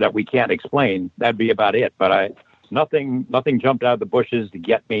that we can't explain. That'd be about it. But nothing jumped out of the bushes to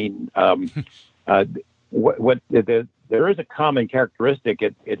get me. There is a common characteristic.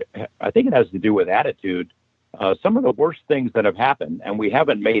 I think it has to do with attitude. Some of the worst things that have happened, and we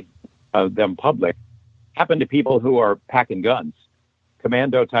haven't made them public, happen to people who are packing guns,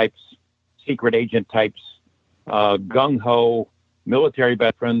 commando types, secret agent types, gung-ho military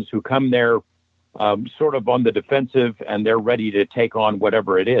veterans who come there sort of on the defensive, and they're ready to take on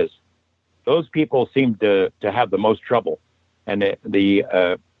whatever it is. Those people seem to have the most trouble. And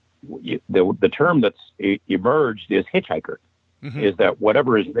the term that's emerged is hitchhiker, is that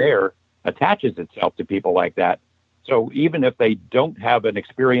whatever is there attaches itself to people like that. So even if they don't have an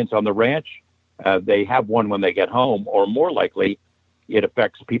experience on the ranch, they have one when they get home, or more likely, it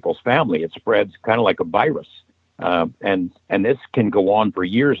affects people's family. It spreads kind of like a virus. And this can go on for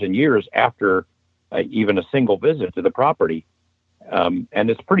years and years after even a single visit to the property. And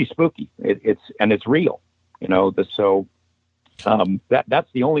it's pretty spooky. It's real, that's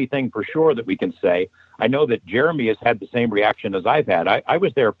the only thing for sure that we can say. I know that Jeremy has had the same reaction as I've had. I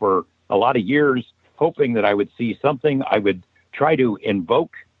was there for a lot of years hoping that I would see something. I would try to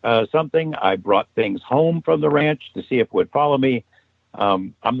invoke something. I brought things home from the ranch to see if it would follow me.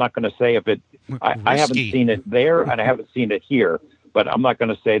 I'm not going to say if it, I haven't seen it there and I haven't seen it here, but I'm not going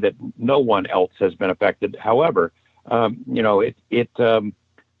to say that no one else has been affected. However, it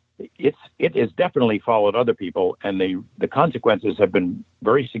has definitely followed other people, and the consequences have been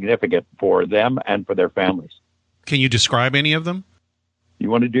very significant for them and for their families. Can you describe any of them? You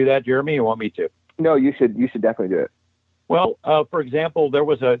want to do that, Jeremy? You want me to? No, you should definitely do it. Well, for example, there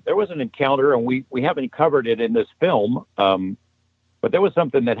was an encounter, and we haven't covered it in this film, but there was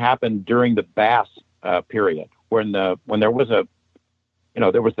something that happened during the Bass period when there was the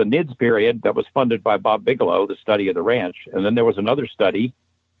NIDS period that was funded by Bob Bigelow, the study of the ranch, and then there was another study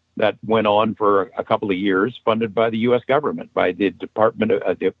that went on for a couple of years, funded by the U.S. government, by the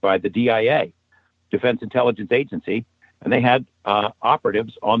by the DIA, Defense Intelligence Agency, and they had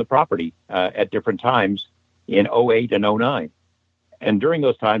operatives on the property at different times in 2008 and 2009. And during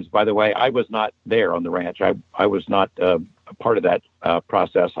those times, by the way, I was not there on the ranch. I was not a part of that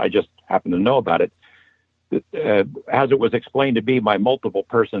process. I just happened to know about it. as it was explained to me by multiple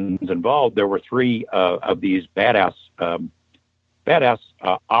persons involved, there were three of these badass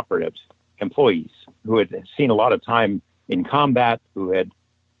operatives, employees, who had seen a lot of time in combat, who had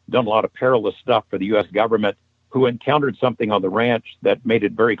done a lot of perilous stuff for the U.S. government, who encountered something on the ranch that made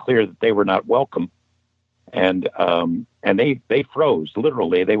it very clear that they were not welcome. And they froze,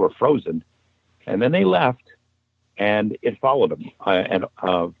 literally. They were frozen. And then they left, and it followed them. And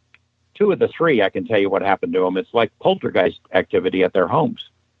two of the three, I can tell you what happened to them. It's like poltergeist activity at their homes.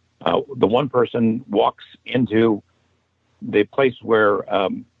 The one person walks into the place where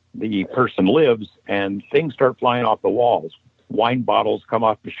the person lives, and things start flying off the walls. Wine bottles come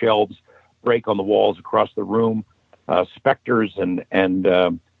off the shelves, break on the walls across the room. Specters and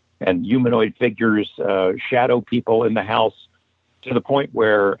humanoid figures shadow people in the house, to the point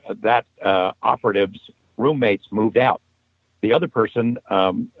where that operative's roommates moved out. The other person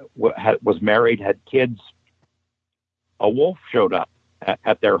was married, had kids. A wolf showed up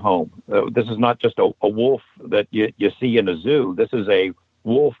at their home. This is not just a wolf that you see in a zoo. This is a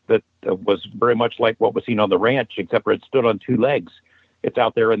wolf that was very much like what was seen on the ranch, except for it stood on two legs. It's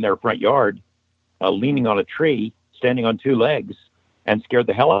out there in their front yard, leaning on a tree, standing on two legs, and scared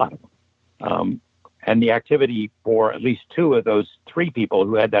the hell out of them. And the activity for at least two of those three people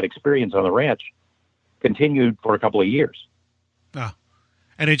who had that experience on the ranch continued for a couple of years.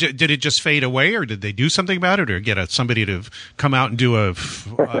 And did it just fade away, or did they do something about it, or get somebody to come out and do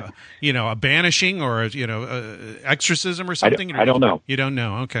a banishing or exorcism or something? I don't know. You don't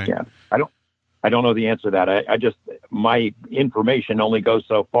know? Okay. Yeah, I don't know the answer to that. I just, my information only goes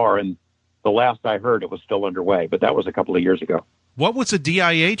so far, and the last I heard, it was still underway, but that was a couple of years ago. What was the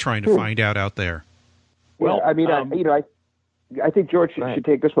DIA trying to find out there? Well, yeah, I mean, I think George should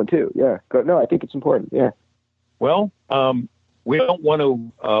take this one too. Yeah. No, I think it's important. Yeah. Well, we don't want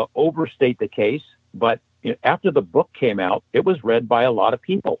to overstate the case, but after the book came out, it was read by a lot of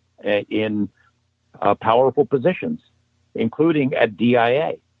people in powerful positions, including at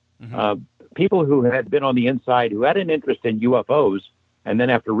DIA. Mm-hmm. People who had been on the inside, who had an interest in UFOs, and then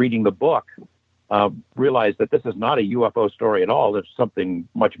after reading the book, realized that this is not a UFO story at all. There's something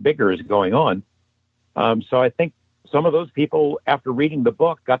much bigger is going on. So I think some of those people, after reading the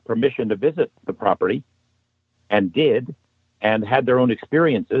book, got permission to visit the property, and did, and had their own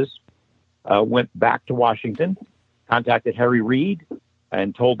experiences, went back to Washington, contacted Harry Reid,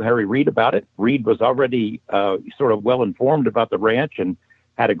 and told Harry Reid about it. Reid was already sort of well-informed about the ranch and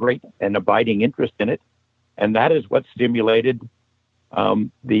had a great and abiding interest in it. And that is what stimulated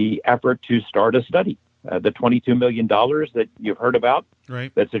the effort to start a study. The $22 million that you've heard about,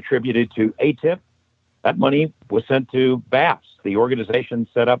 right, that's attributed to ATIP, that money was sent to BASS, the organization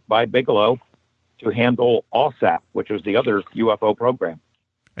set up by Bigelow to handle ALSAP, which was the other UFO program.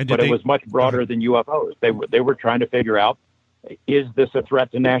 But it was much broader than UFOs. They were trying to figure out, is this a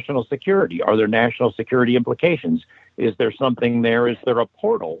threat to national security? Are there national security implications? Is there something there? Is there a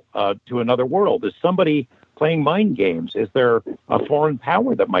portal to another world? Is somebody playing mind games? Is there a foreign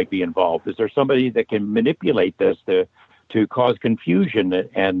power that might be involved? Is there somebody that can manipulate this to cause confusion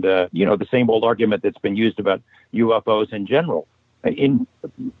and the same old argument that's been used about UFOs in general?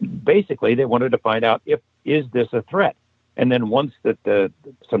 Basically, they wanted to find out, is this a threat? And then once that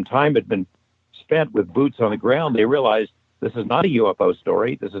some time had been spent with boots on the ground, they realized this is not a UFO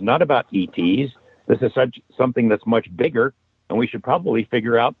story. This is not about ETs. This is something that's much bigger, and we should probably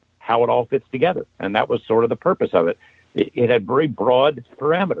figure out how it all fits together. And that was sort of the purpose of it. It had very broad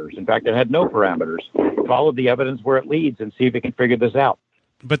parameters. In fact, it had no parameters. Follow the evidence where it leads and see if it can figure this out.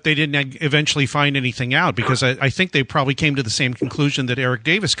 But they didn't eventually find anything out, because I think they probably came to the same conclusion that Eric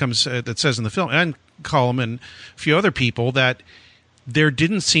Davis that says in the film, and Cullum and a few other people, that there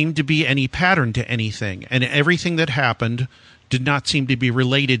didn't seem to be any pattern to anything, and everything that happened did not seem to be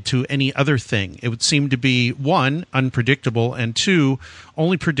related to any other thing. It would seem to be, one, unpredictable, and two,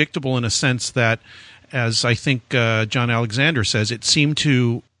 only predictable in a sense that, as I think John Alexander says, it seemed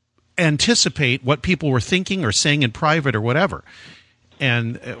to anticipate what people were thinking or saying in private or whatever,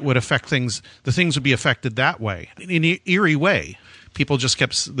 and it would affect things. The things would be affected that way, in an eerie way. People just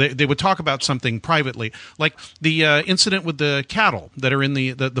kept, they would talk about something privately, like the incident with the cattle that are in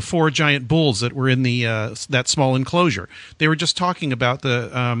the four giant bulls that were in the that small enclosure. They were just talking about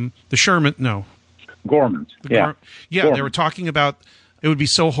the Sherman, no, Gormans. Yeah, Gormans. They were talking about it would be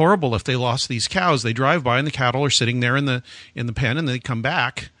so horrible if they lost these cows. They drive by and the cattle are sitting there in the pen, and they come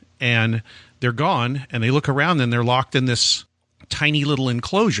back and they're gone, and they look around and they're locked in this tiny little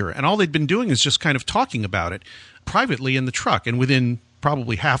enclosure, and all they'd been doing is just kind of talking about it privately in the truck. And within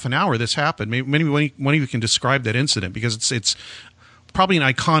probably half an hour this happened. Maybe one of you can describe that incident, because it's probably an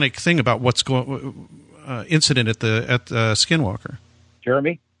iconic thing about what's going incident at Skinwalker.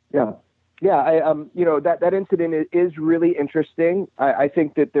 Jeremy? Yeah. That incident is really interesting. I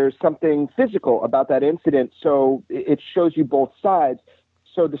think that there's something physical about that incident, so it shows you both sides.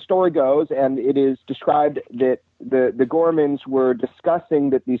 So the story goes, and it is described that the Gormans were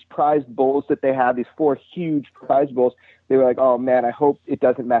discussing that these prized bulls that they have, these 4 huge prized bulls, they were like, oh man, I hope it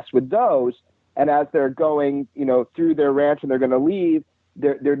doesn't mess with those. And as they're going, through their ranch and they're going to leave,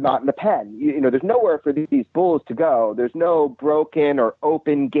 they're not in the pen. There's nowhere for these bulls to go. There's no broken or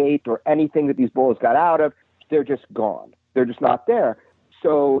open gate or anything that these bulls got out of. They're just gone. They're just not there.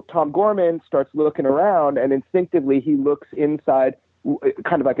 So Tom Gorman starts looking around, and instinctively he looks inside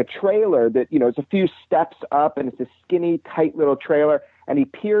kind of like a trailer that, it's a few steps up, and it's a skinny, tight little trailer. And he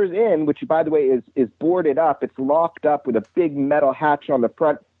peers in, which, by the way, is boarded up. It's locked up with a big metal hatch on the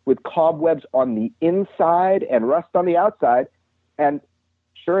front with cobwebs on the inside and rust on the outside. And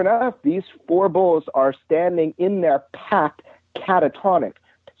sure enough, these 4 bulls are standing in there packed, catatonic.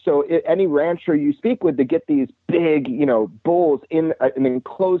 So any rancher you speak with to get these big, bulls in an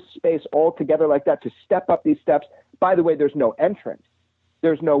enclosed space all together like that, to step up these steps. By the way, there's no entrance.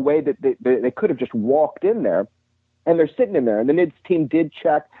 There's no way that they could have just walked in there. And they're sitting in there. And the NIDS team did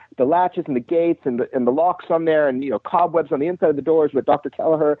check the latches and the gates and the locks on there, and cobwebs on the inside of the doors, what Dr.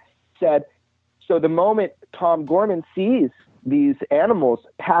 Kelleher said. So the moment Tom Gorman sees these animals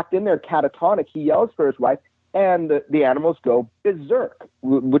packed in there catatonic, he yells for his wife, and the animals go berserk,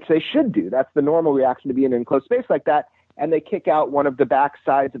 which they should do. That's the normal reaction to be in an enclosed space like that. And they kick out one of the back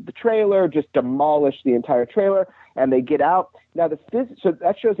sides of the trailer, just demolish the entire trailer, and they get out. Now, so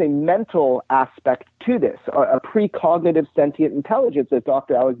that shows a mental aspect to this, a precognitive sentient intelligence, as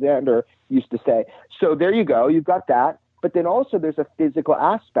Dr. Alexander used to say. So there you go. You've got that. But then also there's a physical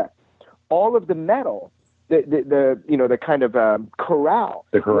aspect. All of the metal, the kind of corral.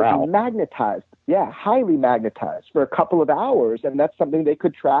 The corral. Magnetized. Yeah, highly magnetized for a couple of hours. And that's something they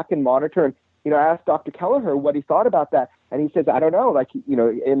could track and monitor. And, I asked Dr. Kelleher what he thought about that. And he says, I don't know. Like,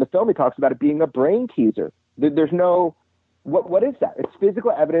 in the film, he talks about it being a brain teaser. There's no, what is that? It's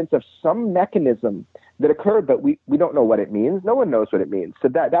physical evidence of some mechanism that occurred, but we don't know what it means. No one knows what it means. So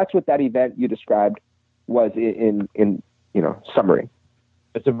that's what that event you described was in summary.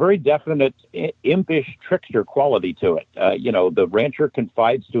 It's a very definite impish trickster quality to it. The rancher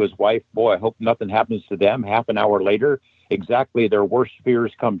confides to his wife, boy, I hope nothing happens to them. Half an hour later, exactly their worst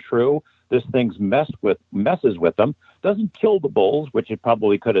fears come true. This thing's messes with them. Doesn't kill the bulls, which it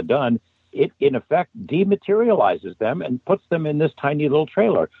probably could have done. It, in effect, dematerializes them and puts them in this tiny little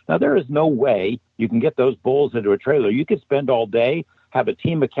trailer. Now, there is no way you can get those bulls into a trailer. You could spend all day, have a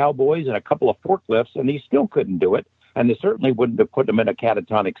team of cowboys and a couple of forklifts, and he still couldn't do it. And they certainly wouldn't have put them in a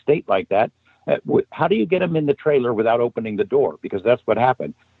catatonic state like that. How do you get them in the trailer without opening the door? Because that's what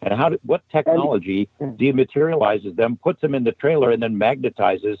happened. And what technology dematerializes them, puts them in the trailer, and then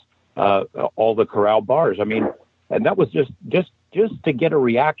magnetizes all the corral bars? I mean, and that was just to get a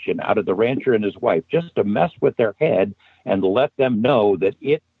reaction out of the rancher and his wife, just to mess with their head and let them know that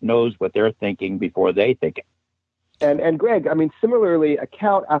it knows what they're thinking before they think it. And Greg, I mean, similarly,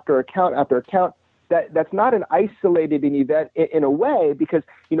 account after account after account, that's not an isolated event in a way, because,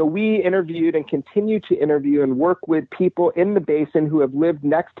 we interviewed and continue to interview and work with people in the basin who have lived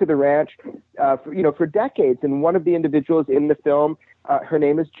next to the ranch, for decades. And one of the individuals in the film, her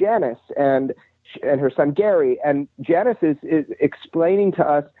name is Janice, and her son Gary. And Janice is explaining to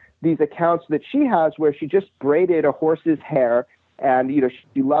us these accounts that she has where she just braided a horse's hair, and,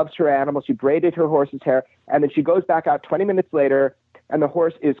 she loves her animal. She braided her horse's hair, and then she goes back out 20 minutes later, and the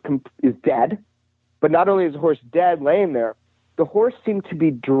horse is dead. But not only is the horse dead, laying there, the horse seemed to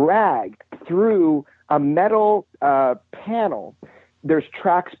be dragged through a metal panel. There's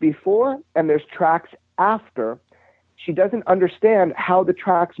tracks before and there's tracks after. She doesn't understand how the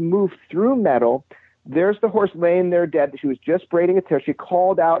tracks move through metal. There's the horse laying there dead. She was just braiding its hair. She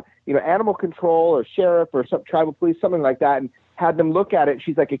called out, animal control or sheriff or some tribal police, something like that, and had them look at it.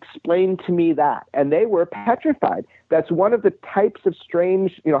 She's like, explain to me that. And they were petrified. That's one of the types of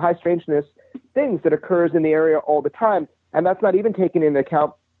strange, high strangeness things that occurs in the area all the time. And that's not even taking into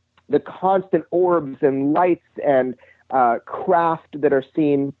account the constant orbs and lights and craft that are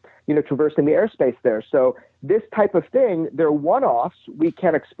seen, traversing the airspace there. So this type of thing, they're one-offs. We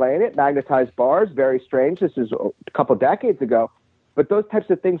can't explain it. Magnetized bars, very strange. This is a couple decades ago. But those types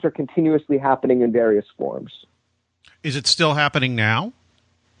of things are continuously happening in various forms. Is it still happening now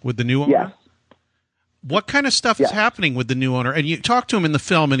with the new owner? Yes. What kind of stuff is happening with the new owner? And you talk to him in the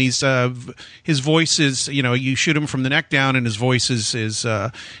film, and he's his voice is, you shoot him from the neck down, and his voice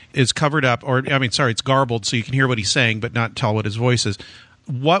is covered up, it's garbled, so you can hear what he's saying, but not tell what his voice is.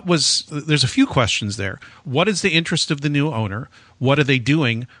 there's a few questions there. What is the interest of the new owner? What are they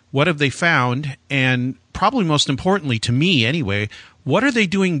doing? What have they found? And probably most importantly, to me anyway, what are they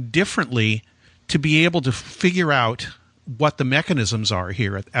doing differently to be able to figure out what the mechanisms are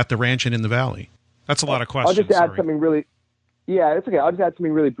here at the ranch and in the valley? That's a lot of questions. I'll just add something really, yeah, it's okay. I'll just add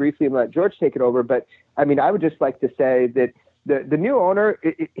something really briefly and let George take it over. But I mean, I would just like to say that the new owner,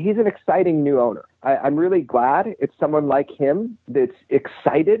 he's an exciting new owner. I'm really glad it's someone like him that's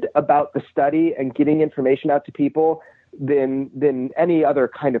excited about the study and getting information out to people than any other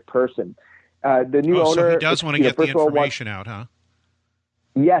kind of person. The new owner, so he does want to get the information out, huh?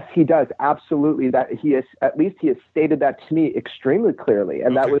 Yes, he does. Absolutely. That he has stated that to me extremely clearly.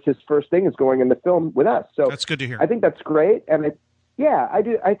 And that was his first thing, is going in the film with us. So that's good to hear. I think that's great. And I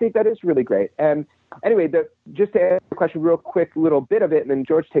do. I think that is really great. And anyway, just to answer the question real quick, little bit of it, and then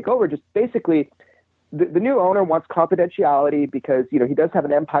George take over. Just basically, the new owner wants confidentiality because, he does have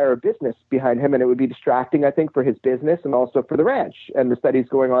an empire of business behind him, and it would be distracting, I think, for his business and also for the ranch and the studies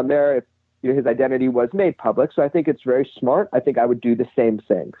going on there if his identity was made public. So I think it's very smart. I think I would do the same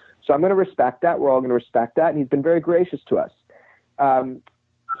thing. So I'm going to respect that. We're all going to respect that. And he's been very gracious to us.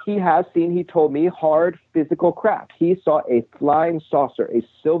 He told me, hard physical craft. He saw a flying saucer, a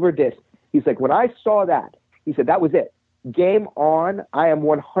silver disc. He's like, when I saw that, he said, that was it. Game on. I am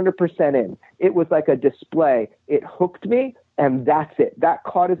 100% in. It was like a display. It hooked me, and that's it. That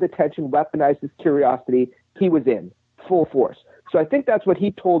caught his attention, weaponized his curiosity. He was in full force. So I think that's what he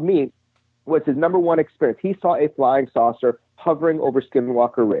told me was his number one experience. He saw a flying saucer hovering over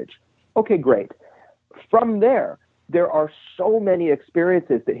Skinwalker Ridge. Okay, great. From there are so many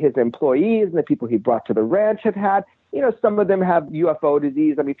experiences that his employees and the people he brought to the ranch have had. Some of them have UFO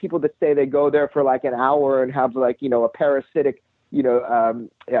disease. I mean, people that say they go there for like an hour and have like, a parasitic,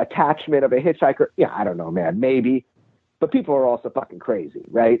 attachment of a hitchhiker. Yeah, I don't know, man, maybe. But people are also fucking crazy,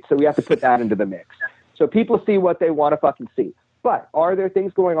 right? So we have to put that into the mix. So people see what they want to fucking see. But are there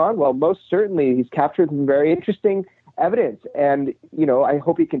things going on? Well, most certainly he's captured some very interesting evidence. And, I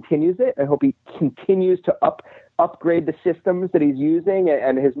hope he continues it. I hope he continues to upgrade the systems that he's using.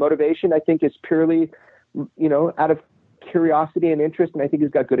 And his motivation, I think, is purely, out of curiosity and interest. And I think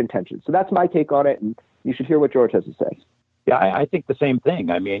he's got good intentions. So that's my take on it. And you should hear what George has to say. Yeah, I think the same thing.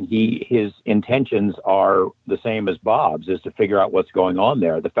 I mean, his intentions are the same as Bob's, is to figure out what's going on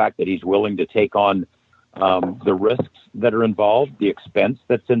there. The fact that he's willing to take on the risks that are involved, the expense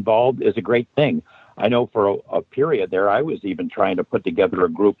that's involved, is a great thing. I know for a period there, I was even trying to put together a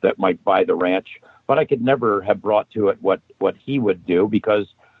group that might buy the ranch, but I could never have brought to it what he would do, because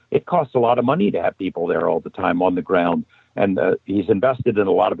it costs a lot of money to have people there all the time on the ground. And he's invested in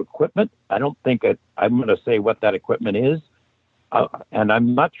a lot of equipment. I don't think I'm going to say what that equipment is. And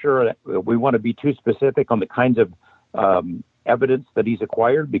I'm not sure that we want to be too specific on the kinds of evidence that he's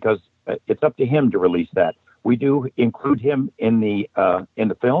acquired, because it's up to him to release that. We do include him in the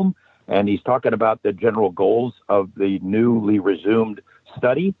film, and he's talking about the general goals of the newly resumed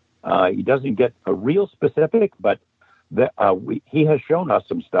study. He doesn't get a real specific, but he has shown us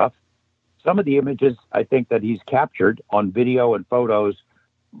some stuff. Some of the images I think that he's captured on video and photos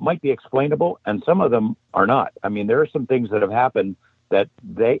might be explainable, and some of them are not. I mean, there are some things that have happened that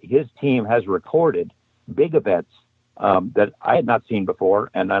his team has recorded, big events that I had not seen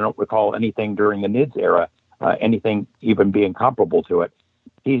before, and I don't recall anything during the NIDS era, anything even being comparable to it.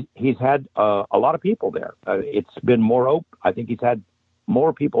 He's had a lot of people there. It's been more open. I think he's had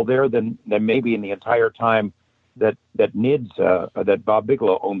more people there than maybe in the entire time that NIDS, that Bob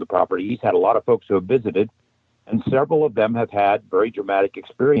Bigelow owned the property. He's had a lot of folks who have visited, and several of them have had very dramatic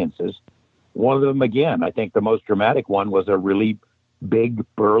experiences. One of them, again, I think the most dramatic one was a really big,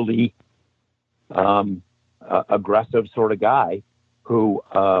 burly, aggressive sort of guy who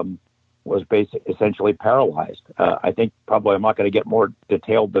was essentially paralyzed. I think probably I'm not going to get more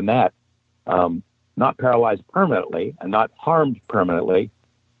detailed than that. Not paralyzed permanently and not harmed permanently,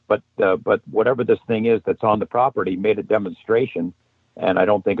 but whatever this thing is that's on the property made a demonstration, and I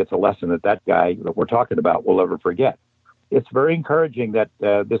don't think it's a lesson that guy that we're talking about will ever forget. It's very encouraging that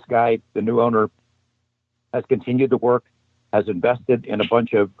this guy, the new owner, has continued to work, has invested in a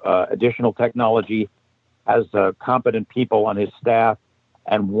bunch of additional technology, has competent people on his staff,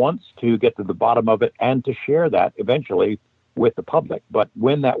 and wants to get to the bottom of it and to share that eventually with the public. But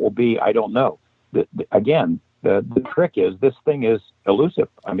when that will be, I don't know. Again, the trick is this thing is elusive.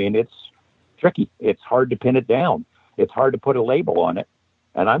 I mean, it's tricky. It's hard to pin it down. It's hard to put a label on it.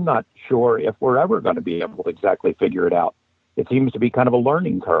 And I'm not sure if we're ever going to be able to exactly figure it out. It seems to be kind of a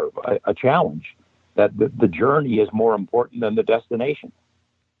learning curve, a challenge, that the journey is more important than the destination.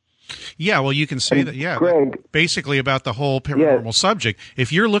 Yeah, well, you can say that, yeah, Greg, basically about the whole paranormal subject.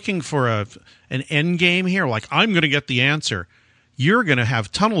 If you're looking for an end game here, like I'm going to get the answer, you're going to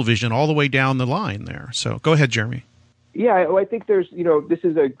have tunnel vision all the way down the line there. So go ahead, Jeremy. Yeah, I think there's, this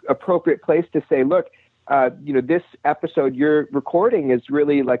is an appropriate place to say, look, this episode you're recording is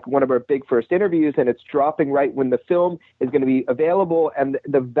really like one of our big first interviews, and it's dropping right when the film is going to be available. And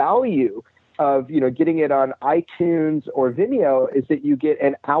the value of, getting it on iTunes or Vimeo is that you get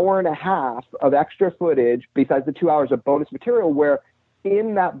an hour and a half of extra footage besides the 2 hours of bonus material, where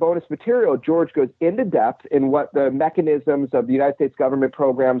in that bonus material, George goes into depth in what the mechanisms of the United States government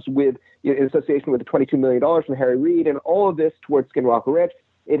programs with, in association with the $22 million from Harry Reid and all of this towards Skinwalker Ranch.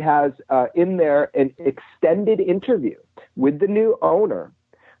 It has in there an extended interview with the new owner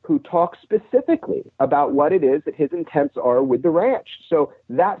who talks specifically about what it is that his intents are with the ranch. So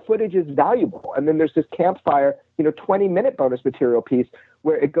that footage is valuable. And then there's this campfire, 20-minute bonus material piece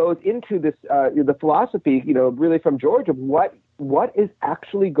where it goes into this, the philosophy, really from George of what is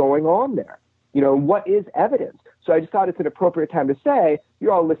actually going on there. What is evidence? So I just thought it's an appropriate time to say,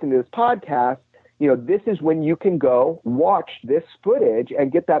 you're all listening to this podcast, this is when you can go watch this footage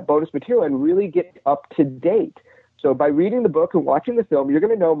and get that bonus material and really get up to date. So by reading the book and watching the film, you're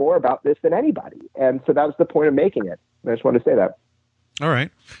going to know more about this than anybody. And so that was the point of making it. I just wanted to say that. All right.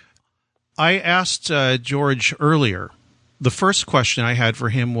 I asked George earlier, the first question I had for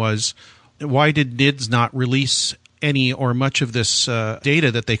him was, why did NIDS not release any or much of this data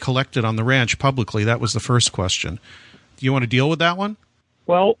that they collected on the ranch publicly? That was the first question. Do you want to deal with that one?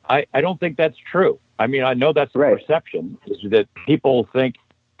 Well, I don't think that's true. I mean, I know that's the perception, is that people think,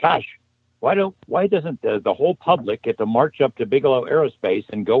 gosh, why doesn't the whole public get to march up to Bigelow Aerospace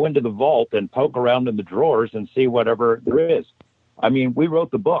and go into the vault and poke around in the drawers and see whatever there is? I mean, we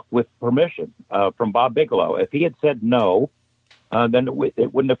wrote the book with permission from Bob Bigelow. If he had said no, then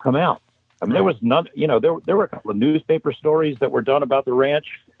it wouldn't have come out. I mean, there was none. There were a couple of newspaper stories that were done about the ranch,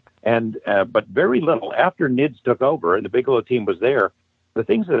 but very little. After NIDS took over and the Bigelow team was there, the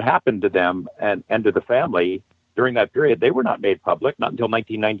things that happened to them and to the family during that period, they were not made public, not until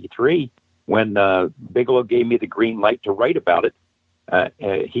 1993, when Bigelow gave me the green light to write about it.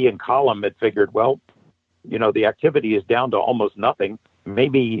 He and Colum had figured, well, the activity is down to almost nothing.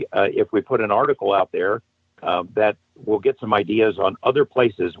 Maybe if we put an article out there, that we'll get some ideas on other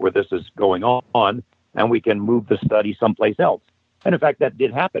places where this is going on, and we can move the study someplace else. And in fact, that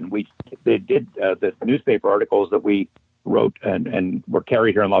did happen. They did the newspaper articles that we wrote and were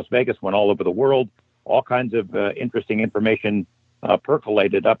carried here in Las Vegas, went all over the world. All kinds of interesting information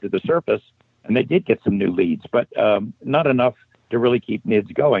percolated up to the surface, and they did get some new leads, but not enough to really keep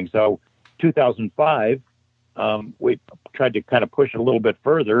NIDS going. So 2005, we tried to kind of push it a little bit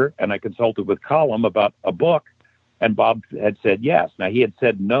further, and I consulted with Colum about a book, and Bob had said yes. Now, he had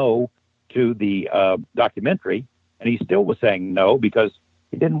said no to the documentary, and he still was saying no because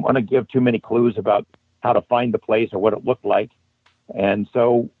he didn't want to give too many clues about how to find the place or what it looked like. And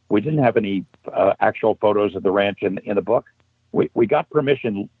so we didn't have any actual photos of the ranch in the book. We got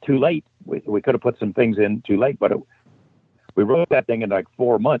permission too late. We could have put some things in too late, but we wrote that thing in like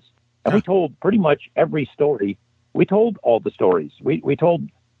 4 months. And we told pretty much every story. We told all the stories. We told,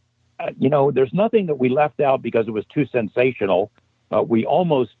 there's nothing that we left out because it was too sensational. We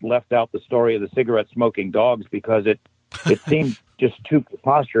almost left out the story of the cigarette smoking dogs because it seemed just too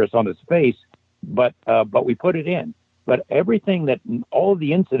preposterous on its face. But we put it in. But everything all of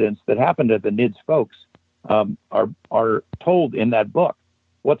the incidents that happened to the NIDS folks are told in that book.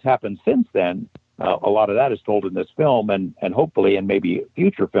 What's happened since then, a lot of that is told in this film and hopefully in maybe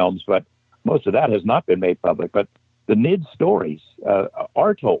future films, but most of that has not been made public. But the NIDS stories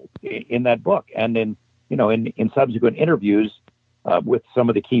are told in that book and in subsequent interviews with some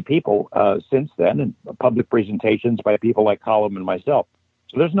of the key people since then, and public presentations by people like Colum and myself.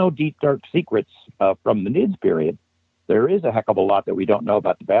 So there's no deep, dark secrets from the NIDS period. There is a heck of a lot that we don't know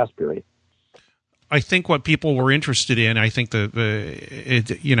about the Bass period. I think what people were interested in, I think tell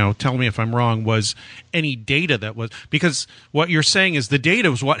me if I'm wrong, was any data that was, because what you're saying is the data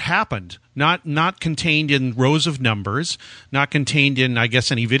was what happened, not contained in rows of numbers, not contained in, I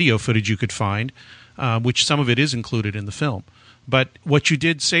guess, any video footage you could find, which some of it is included in the film. But what you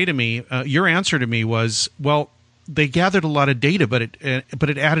did say to me, your answer to me was, well, they gathered a lot of data, but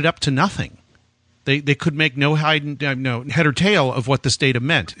it added up to nothing. They could make no head or tail of what this data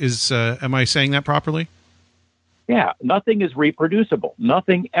meant. Am I saying that properly? Yeah, nothing is reproducible.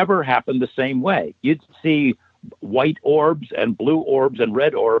 Nothing ever happened the same way. You'd see white orbs and blue orbs and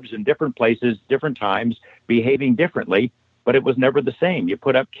red orbs in different places, different times, behaving differently, but it was never the same. You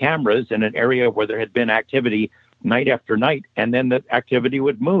put up cameras in an area where there had been activity night after night, and then the activity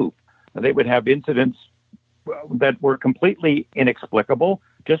would move. They would have incidents that were completely inexplicable,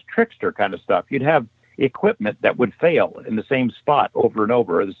 just trickster kind of stuff. You'd have equipment that would fail in the same spot over and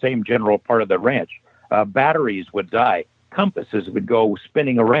over, or the same general part of the ranch. Batteries would die. Compasses would go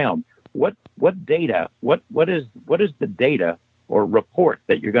spinning around. What data? What is the data or report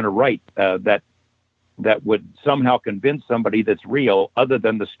that you're going to write that would somehow convince somebody that's real, other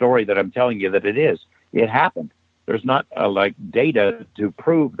than the story that I'm telling you that it is? It happened. There's not like data to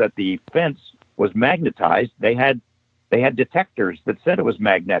prove that the fence was magnetized. They had detectors that said it was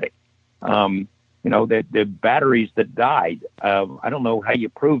magnetic. The batteries that died. I don't know how you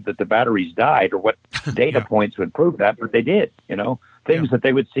prove that the batteries died, or what data points would prove that, but they did. Things that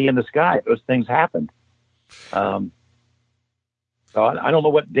they would see in the sky. Those things happened. So I don't know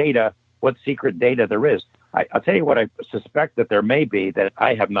what secret data there is. I'll tell you what I suspect that there may be that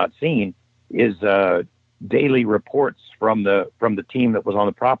I have not seen is daily reports from the team that was on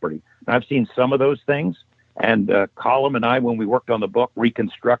the property. And I've seen some of those things, and Colum and I, when we worked on the book,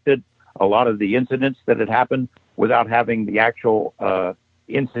 reconstructed a lot of the incidents that had happened without having the actual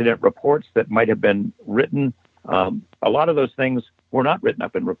incident reports that might have been written. A lot of those things were not written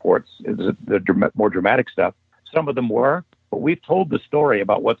up in reports, the more dramatic stuff. Some of them were, but we've told the story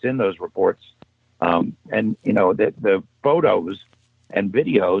about what's in those reports. The photos and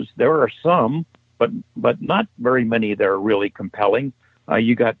videos, there are some, but not very many that are really compelling.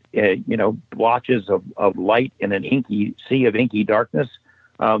 You got, blotches of light in an inky sea of inky darkness.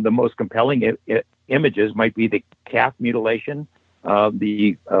 The most compelling images might be the calf mutilation,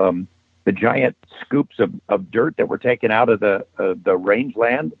 the giant scoops of dirt that were taken out of the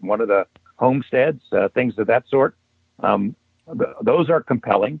rangeland, one of the homesteads, things of that sort. Those are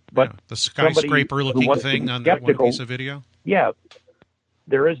compelling. But the skyscraper-looking thing on that one piece of video? Yeah.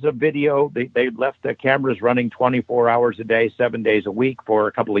 There is a video. They left the cameras running 24 hours a day, 7 days a week for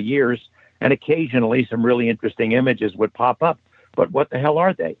a couple of years, and occasionally some really interesting images would pop up. But what the hell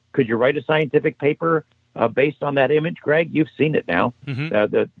are they? Could you write a scientific paper based on that image, Greg? You've seen it now. Mm-hmm.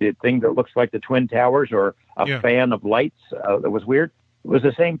 The thing that looks like the Twin Towers, or a fan of lights that was weird. It was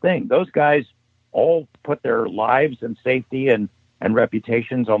the same thing. Those guys all put their lives and safety and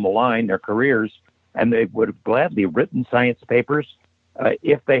reputations on the line, their careers, and they would have gladly written science papers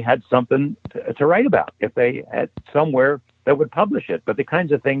if they had something to write about, if they had somewhere that would publish it. But the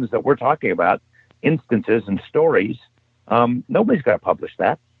kinds of things that we're talking about, instances and stories, nobody's going to publish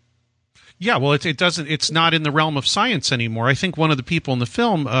that. Yeah, well, it doesn't. It's not in the realm of science anymore. I think one of the people in the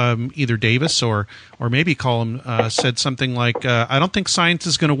film, either Davis or maybe Colum, said something like, "I don't think science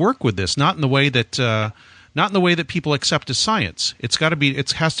is going to work with this. Not in the way that people accept as science. It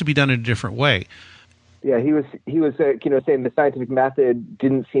has to be done in a different way." Yeah, he was saying the scientific method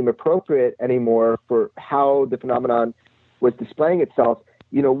didn't seem appropriate anymore for how the phenomenon was displaying itself.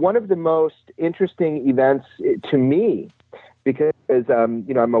 One of the most interesting events to me, because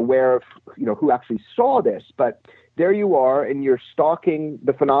I'm aware of who actually saw this, but there you are, and you're stalking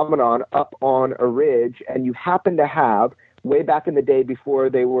the phenomenon up on a ridge, and you happen to have, way back in the day before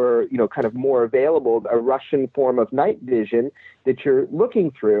they were kind of more available, a Russian form of night vision that you're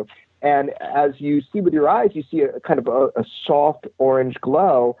looking through. And as you see with your eyes, you see a kind of a soft orange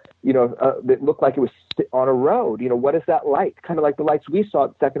glow, that looked like it was on a road. What is that light? Kind of like the lights we saw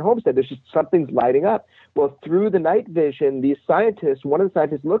at Second Homestead. There's just something's lighting up. Well, through the night vision, these scientists, one of the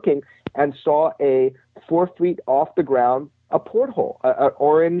scientists looking, and saw a 4 feet off the ground, a porthole, an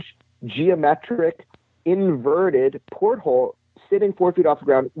orange geometric inverted porthole sitting 4 feet off the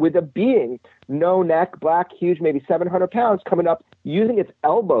ground with a being, no neck, black, huge, maybe 700 pounds, coming up, using its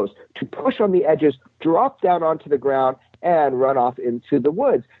elbows to push on the edges, drop down onto the ground, and run off into the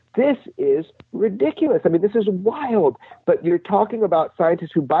woods. This is ridiculous. I mean, this is wild. But you're talking about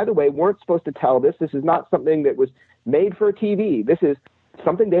scientists who, by the way, weren't supposed to tell this. This is not something that was made for TV. This is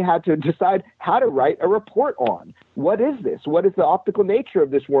something they had to decide how to write a report on. What is this? What is the optical nature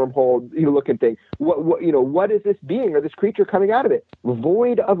of this wormhole looking thing? What is this being or this creature coming out of it?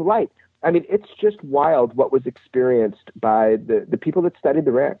 Void of light. I mean, it's just wild what was experienced by the people that studied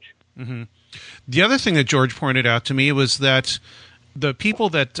the ranch. Mm-hmm. The other thing that George pointed out to me was that the people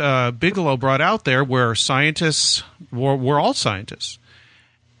that Bigelow brought out there were scientists, were all scientists.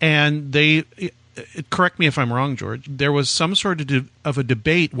 And they, correct me if I'm wrong, George, there was some sort of a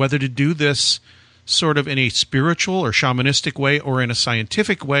debate whether to do this sort of in a spiritual or shamanistic way or in a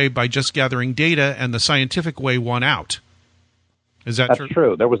scientific way by just gathering data, and the scientific way won out. Is that true? That's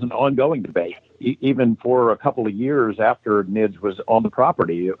true. There was an ongoing debate, even for a couple of years after NIDS was on the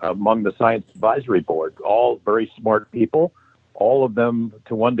property, among the Science Advisory Board. All very smart people. All of them,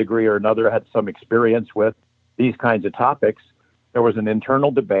 to one degree or another, had some experience with these kinds of topics, there was an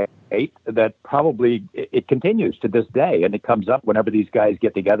internal debate that probably it continues to this day, and it comes up whenever these guys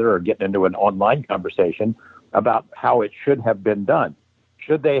get together or get into an online conversation about how it should have been done.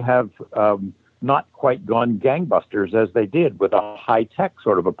 Should they have not quite gone gangbusters as they did with a high-tech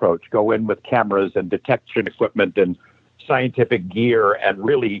sort of approach, go in with cameras and detection equipment and scientific gear and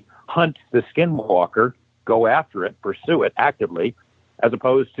really hunt the skinwalker, go after it, pursue it actively, as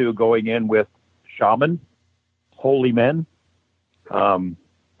opposed to going in with shaman, holy men,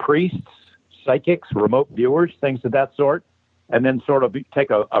 priests, psychics, remote viewers, things of that sort, and then sort of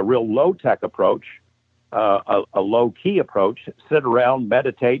take a real low-tech approach, a low-key approach, sit around,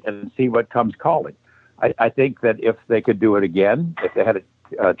 meditate, and see what comes calling. I think that if they could do it again, if they had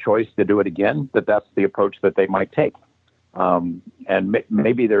a choice to do it again, that's the approach that they might take. And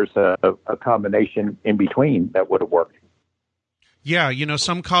maybe there's a combination in between that would have worked. Yeah,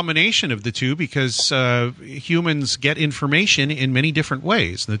 some combination of the two, because humans get information in many different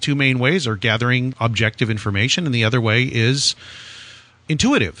ways. The two main ways are gathering objective information, and the other way is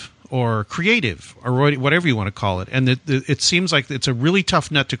intuitive or creative or whatever you want to call it. And it seems like it's a really tough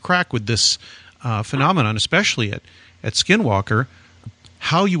nut to crack with this phenomenon, especially at Skinwalker,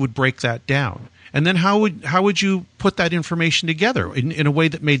 how you would break that down. And then how would you put that information together in a way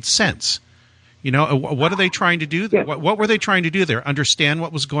that made sense? What are they trying to do? Yeah. What were they trying to do there? Understand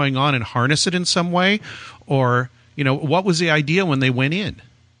what was going on and harness it in some way? Or, what was the idea when they went in?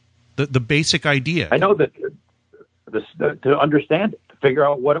 The basic idea. I know that to understand it, to figure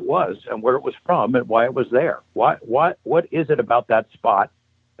out what it was and where it was from and why it was there. What is it about that spot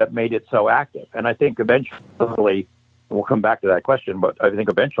that made it so active? And I think eventually, we'll come back to that question, but I think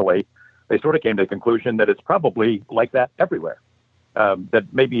eventually they sort of came to the conclusion that it's probably like that everywhere. That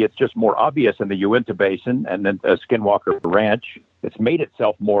maybe it's just more obvious in the Uinta Basin and then Skinwalker Ranch. It's made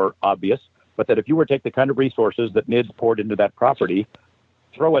itself more obvious, but that if you were to take the kind of resources that NIDS poured into that property,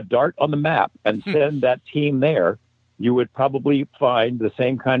 throw a dart on the map and send that team there, you would probably find the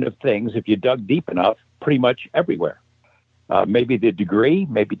same kind of things if you dug deep enough pretty much everywhere. Maybe the degree,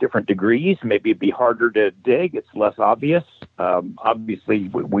 maybe different degrees, maybe it'd be harder to dig. It's less obvious. Obviously,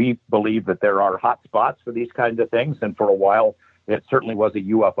 we believe that there are hot spots for these kinds of things, and for a while, it certainly was a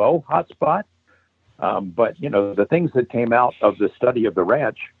UFO hotspot. But, the things that came out of the study of the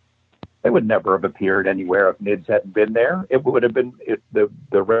ranch, they would never have appeared anywhere if NIDS hadn't been there. It would have been,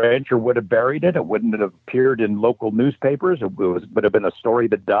 the rancher would have buried it. It wouldn't have appeared in local newspapers. It would have been a story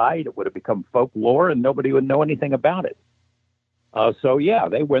that died. It would have become folklore, and nobody would know anything about it.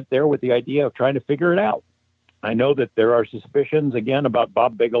 They went there with the idea of trying to figure it out. I know that there are suspicions, again, about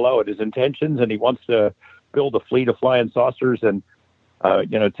Bob Bigelow and his intentions, and he wants to build a fleet of flying saucers and,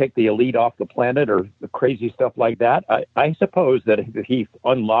 take the elite off the planet or the crazy stuff like that. I suppose that if he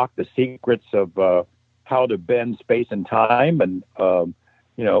unlocked the secrets of how to bend space and time and,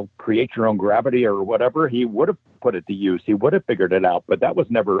 create your own gravity or whatever, he would have put it to use. He would have figured it out. But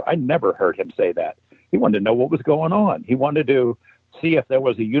I never heard him say that. He wanted to know what was going on. He wanted to see if there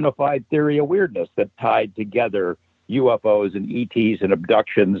was a unified theory of weirdness that tied together UFOs and ETs and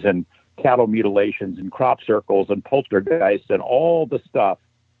abductions and cattle mutilations and crop circles and poltergeists and all the stuff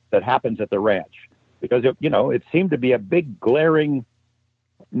that happens at the ranch. Because, it seemed to be a big glaring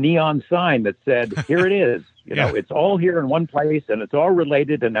neon sign that said, here it is. It's all here in one place and it's all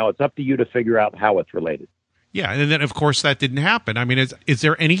related. And now it's up to you to figure out how it's related. Yeah, and then of course that didn't happen. I mean, is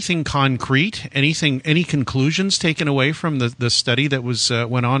there anything concrete, any conclusions taken away from the study that was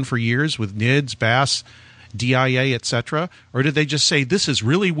went on for years with NIDS, BASS, DIA, etc., or did they just say this is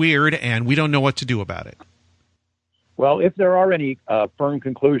really weird and we don't know what to do about it? Well, if there are any firm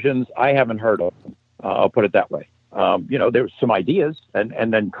conclusions, I haven't heard of them. I'll put it that way. There's some ideas,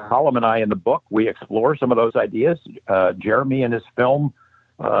 and then Colum and I in the book we explore some of those ideas. Jeremy in his film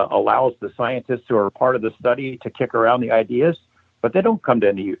allows the scientists who are part of the study to kick around the ideas, but they don't come to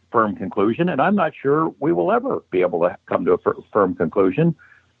any firm conclusion, and I'm not sure we will ever be able to come to a firm conclusion.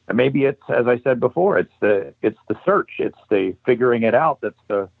 And maybe it's, as I said before, it's the search, it's the figuring it out. That's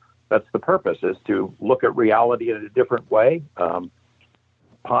the purpose, is to look at reality in a different way,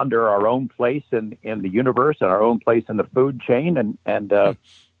 ponder our own place in the universe and our own place in the food chain,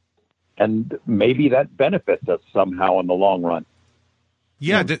 and maybe that benefits us somehow in the long run.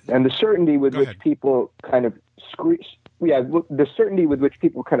 Yeah, and the certainty with which people kind of scream, the certainty with which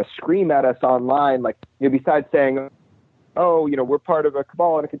people kind of scream at us online, like, besides saying, oh, we're part of a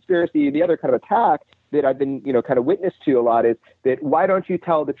cabal and a conspiracy, the other kind of attack that I've been, kind of witness to a lot is that, why don't you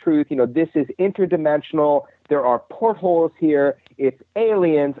tell the truth? This is interdimensional. There are portholes here. It's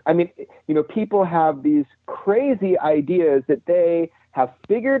aliens. I mean, people have these crazy ideas that they have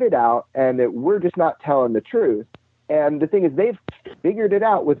figured it out and that we're just not telling the truth. And the thing is, they've figured it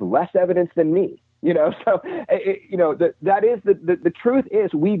out with less evidence than me, so, the truth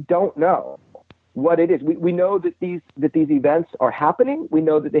is we don't know what it is. We know that these events are happening. We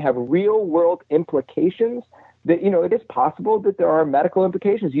know that they have real world implications, that, it is possible that there are medical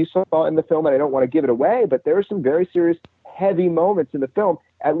implications. You saw in the film, and I don't want to give it away, but there are some very serious, heavy moments in the film,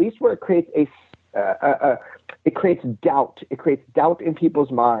 at least where it creates it creates doubt. It creates doubt in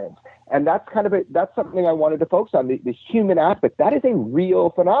people's minds. And that's that's something I wanted to focus on, the human aspect. That is a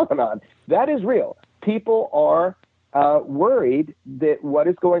real phenomenon. That is real. People are worried that what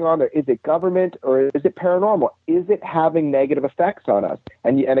is going on there, is it government or is it paranormal? Is it having negative effects on us?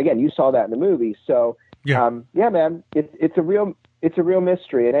 And again, you saw that in the movie. So man, it's a real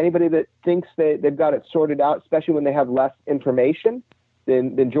mystery. And anybody that thinks they've got it sorted out, especially when they have less information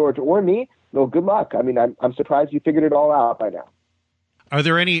than George or me, well, good luck. I mean, I'm surprised you figured it all out by now. Are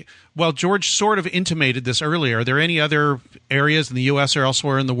there any, well, George sort of intimated this earlier, are there any other areas in the U.S. or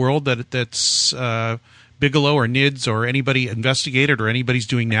elsewhere in the world that's Bigelow or NIDS or anybody investigated or anybody's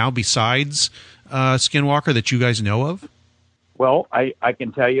doing now besides Skinwalker that you guys know of? Well, I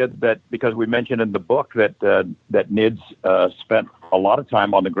can tell you that because we mentioned in the book that NIDS spent a lot of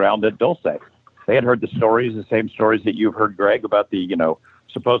time on the ground at Dulce. They had heard the same stories that you've heard, Greg, about the,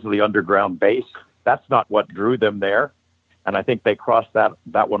 supposedly underground base. That's not what drew them there. And I think they crossed that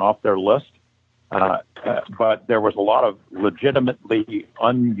one off their list. But there was a lot of legitimately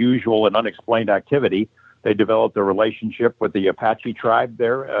unusual and unexplained activity. They developed a relationship with the Apache tribe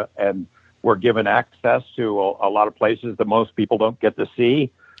there and were given access to a lot of places that most people don't get to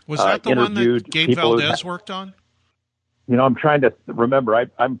see. Was that the one that Gabe Valdez worked on? I'm trying to remember.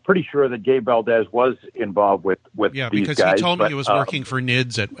 I'm pretty sure that Gabe Valdez was involved with these guys. Yeah, because he told me he was working for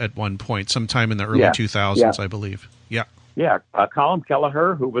NIDS at one point, sometime in the early 2000s, I believe. Yeah. Yeah, Colin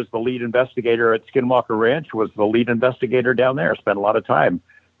Kelleher, who was the lead investigator at Skinwalker Ranch, was the lead investigator down there, spent a lot of time.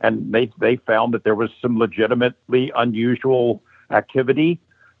 And they found that there was some legitimately unusual activity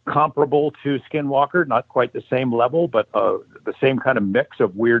comparable to Skinwalker, not quite the same level, but the same kind of mix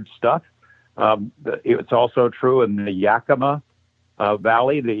of weird stuff. It's also true in the Yakima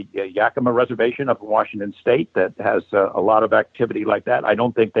Valley, the Yakima Reservation up in Washington State, that has a lot of activity like that. I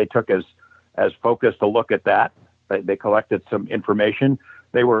don't think they took as focused a look at that. They collected some information.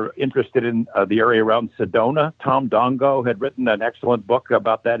 They were interested in the area around Sedona. Tom Dongo had written an excellent book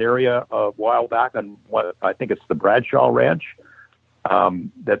about that area a while back on what I think it's the Bradshaw Ranch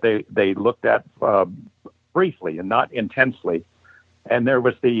that they looked at briefly and not intensely. And there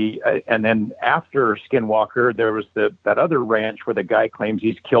was and then after Skinwalker, there was that other ranch where the guy claims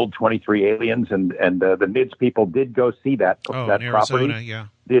he's killed 23 aliens, and the NIDS people did go see that Arizona, property. Yeah.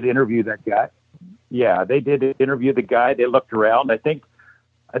 Did interview that guy. Yeah, they did interview the guy. They looked around. I think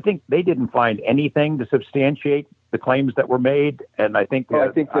they didn't find anything to substantiate the claims that were made, and I think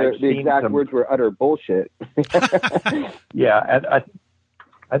the exact words were utter bullshit. Yeah, and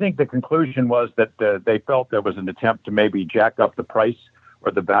I think the conclusion was that they felt there was an attempt to maybe jack up the price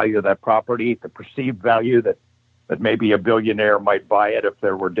or the value of that property, the perceived value that maybe a billionaire might buy it if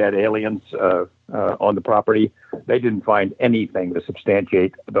there were dead aliens on the property. They didn't find anything to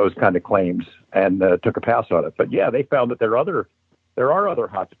substantiate those kind of claims and took a pass on it. But yeah, they found that there are other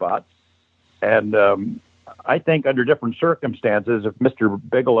hot spots. And I think under different circumstances, if Mr.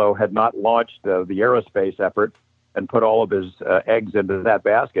 Bigelow had not launched the aerospace effort and put all of his eggs into that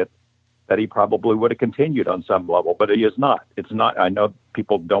basket, that he probably would have continued on some level. But he is not. It's not. I know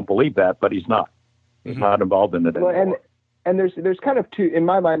people don't believe that, but he's not. He's not involved in it anymore. And there's kind of two, in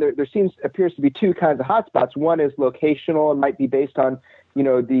my mind, there appears to be two kinds of hotspots. One is locational and might be based on,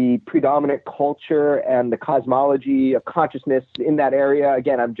 the predominant culture and the cosmology of consciousness in that area.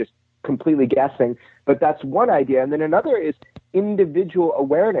 Again, I'm just completely guessing, but that's one idea. And then another is individual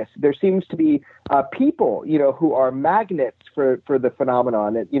awareness. There seems to be people, who are magnets for the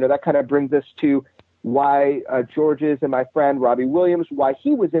phenomenon. And, that kind of brings us to why George's and my friend Robbie Williams, why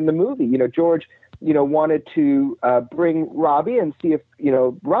he was in the movie. George, wanted to bring Robbie and see if,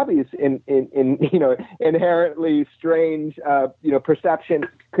 Robbie's inherently strange, perception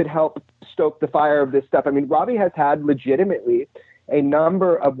could help stoke the fire of this stuff. I mean, Robbie has had legitimately a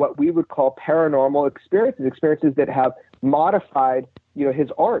number of what we would call paranormal experiences that have modified, his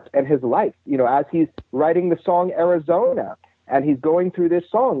art and his life. As he's writing the song Arizona and he's going through this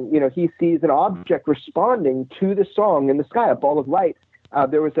song, he sees an object responding to the song in the sky, a ball of light.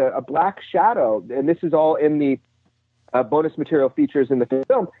 There was a black shadow, and this is all in the bonus material features in the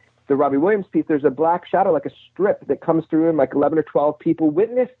film. the Robbie Williams piece, there's a black shadow, like a strip that comes through, and like 11 or 12 people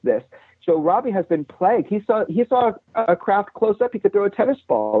witnessed this. So Robbie has been plagued. He saw a craft close up he could throw a tennis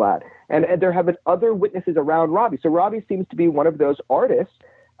ball at, and there have been other witnesses around Robbie. So Robbie seems to be one of those artists,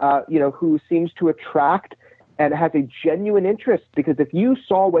 who seems to attract and has a genuine interest, because if you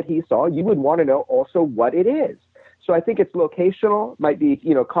saw what he saw, you would want to know also what it is. So I think it's locational, might be,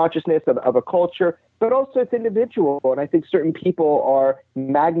 consciousness of a culture, but also it's individual. And I think certain people are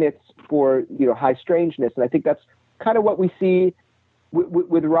magnets for, high strangeness. And I think that's kind of what we see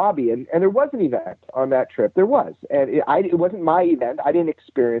with Robbie. And there was an event on that trip. There was. And it wasn't my event. I didn't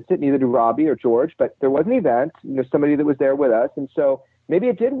experience it, neither did Robbie or George, but there was an event, somebody that was there with us. And so maybe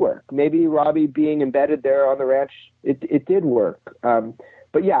it did work. Maybe Robbie being embedded there on the ranch, it did work.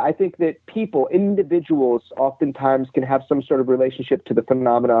 But yeah, I think that individuals oftentimes can have some sort of relationship to the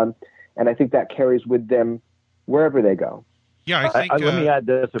phenomenon, and I think that carries with them wherever they go. Yeah, I think. Let me add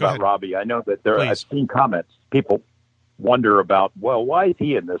this about Robbie. I know that I've seen comments. People wonder about, well, why is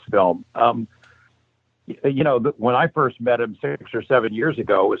he in this film? When I first met him 6 or 7 years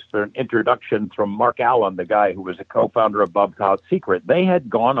ago, it was for an introduction from Mark Allen, the guy who was a co-founder of Bob Top Secret. They had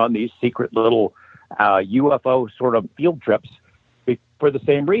gone on these secret little UFO sort of field trips for the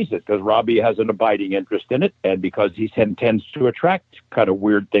same reason, because Robbie has an abiding interest in it, and because he tends to attract kind of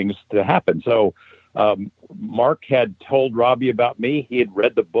weird things to happen. So Mark had told Robbie about me. He had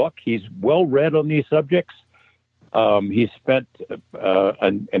read the book. He's well read on these subjects. He spent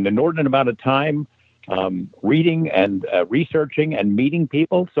an inordinate amount of time reading and researching and meeting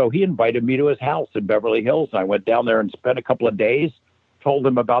people. So he invited me to his house in Beverly Hills. I went down there and spent a couple of days, told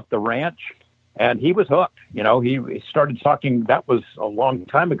him about the ranch, and he was hooked. He started talking, that was a long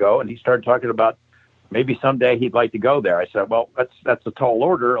time ago, and he started talking about maybe someday he'd like to go there. I said, well, that's a tall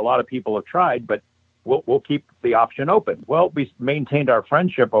order. A lot of people have tried, but we'll keep the option open. Well, we maintained our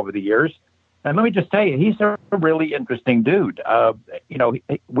friendship over the years. And let me just tell you, he's a really interesting dude. I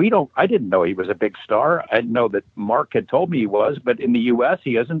didn't know he was a big star. I know that Mark had told me he was, but in the U.S.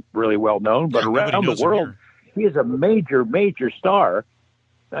 he isn't really well known. But around the world, he is a major, major star.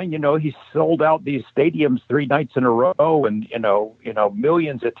 He sold out these stadiums 3 nights in a row, and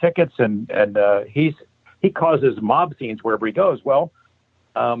millions of tickets, and he causes mob scenes wherever he goes. Well,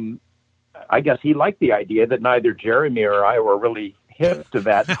 I guess he liked the idea that neither Jeremy or I were really hip to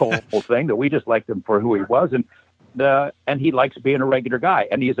that whole thing, that we just liked him for who he was, and he likes being a regular guy,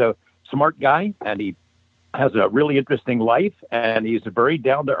 and he's a smart guy, and he has a really interesting life, and he's very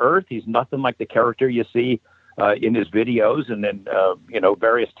down to earth. He's nothing like the character you see in his videos and in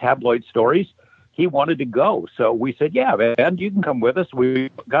various tabloid stories. He wanted to go, so we said, yeah, man, you can come with us. We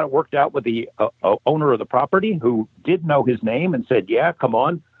got it worked out with the owner of the property, who did know his name, and said, yeah, come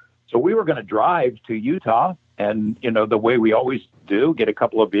on. So we were going to drive to Utah, and the way we always do, get a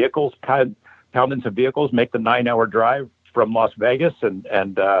couple of vehicles, pound in some vehicles, make the 9-hour drive from Las Vegas, and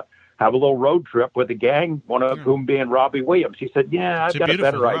have a little road trip with the gang, one of whom being Robbie Williams. He said, yeah, I've got a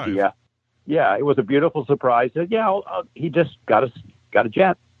better idea. Yeah, it was a beautiful surprise. He said, he just got a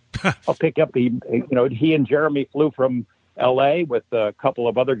jet. I'll pick up he and Jeremy flew from L.A. with a couple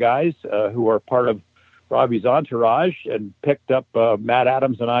of other guys who are part of Robbie's entourage, and picked up Matt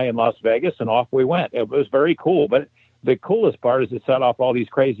Adams and I in Las Vegas, and off we went. It was very cool. But the coolest part is it set off all these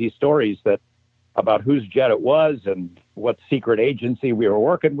crazy stories about whose jet it was and what secret agency we were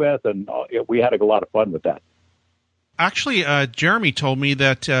working with, and we had a lot of fun with that. Actually, Jeremy told me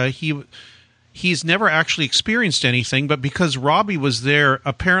that he's never actually experienced anything, but because Robbie was there,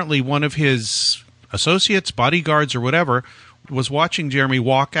 apparently one of his associates, bodyguards, or whatever, was watching Jeremy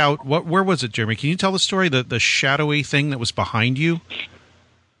walk out. Where was it, Jeremy? Can you tell the story, the shadowy thing that was behind you?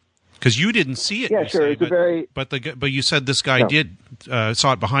 Because you didn't see it. Yeah, sure. But you said this guy did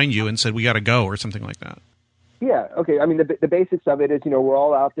saw it behind you and said, we got to go, or something like that. Yeah. Okay. I mean, the basics of it is, we're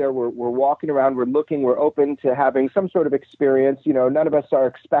all out there. We're walking around. We're looking. We're open to having some sort of experience. None of us are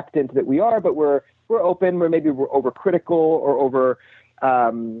expectant that we are, but we're open. We're overcritical or over.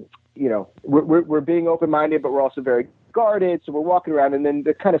 We're being open-minded, but we're also very guarded. So we're walking around, and then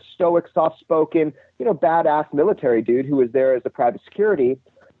the kind of stoic, soft-spoken, badass military dude who was there as a private security.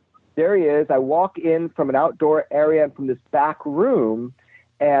 There he is. I walk in from an outdoor area and from this back room.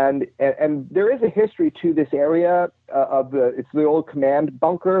 And there is a history to this area it's the old command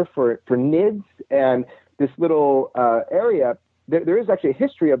bunker for NIDS, and this little area. There is actually a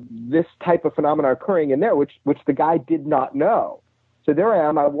history of this type of phenomenon occurring in there, which the guy did not know. So there I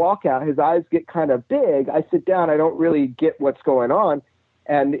am. I walk out. His eyes get kind of big. I sit down. I don't really get what's going on,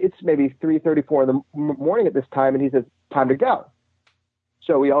 and it's maybe 3:34 in the morning at this time, and he says, "Time to go."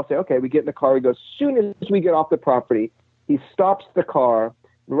 So we all say, "Okay." We get in the car. We go. As soon as we get off the property, he stops the car.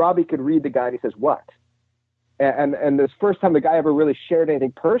 Robbie could read the guy, and he says, "What?" And this first time the guy ever really shared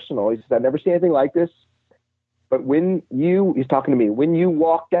anything personal, he says, "I've never seen anything like this. But he's talking to me, when you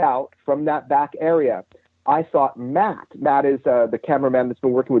walked out from that back area, I thought Matt is the cameraman that's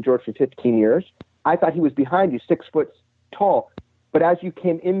been working with George for 15 years. I thought he was behind you, 6 foot tall. But as you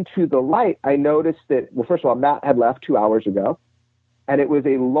came into the light, I noticed that, well, first of all, Matt had left 2 hours ago, and it was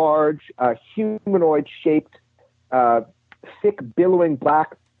a large humanoid-shaped, thick, billowing,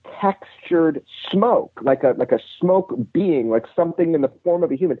 black, textured smoke, like a smoke being, like something in the form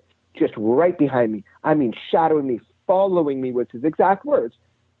of a human, just right behind me. I mean, shadowing me, following me was his exact words.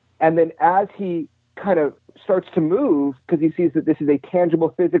 And then as he kind of starts to move, because he sees that this is a tangible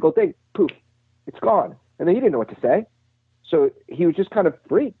physical thing, poof, it's gone. And then he didn't know what to say. So he was just kind of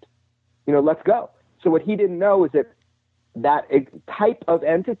freaked, let's go. So what he didn't know is that type of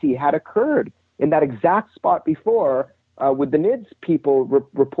entity had occurred in that exact spot before with the NIDS people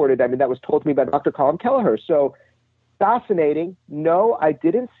reported. I mean, that was told to me by Dr. Colin Kelleher. So fascinating. No, I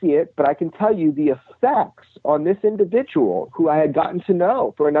didn't see it, but I can tell you the effects on this individual who I had gotten to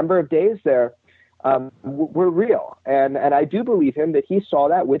know for a number of days there were real. And I do believe him that he saw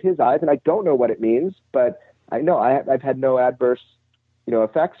that with his eyes, and I don't know what it means, but I know I've had no adverse,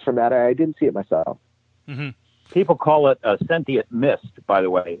 effects from that. I didn't see it myself. Mm-hmm. People call it a sentient mist, by the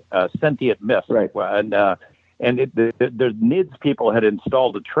way, sentient mist. Right. And the NIDS people had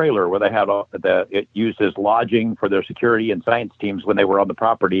installed a trailer where they had it used as lodging for their security and science teams when they were on the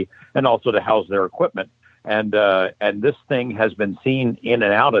property, and also to house their equipment. And this thing has been seen in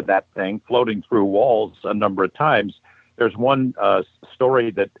and out of that thing, floating through walls a number of times. There's one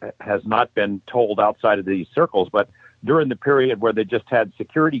story that has not been told outside of these circles, but during the period where they just had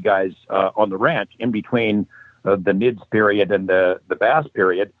security guys on the ranch, in between the NIDS period and the Bass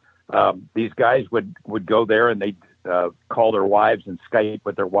period, these guys would go there and they'd call their wives and Skype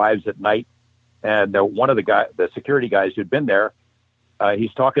with their wives at night. And one of the security guys who'd been there,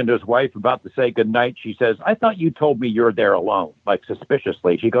 he's talking to his wife about to say goodnight. She says, "I thought you told me you're there alone," like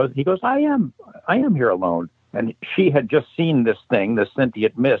suspiciously. He goes, I am here alone. And she had just seen this thing, this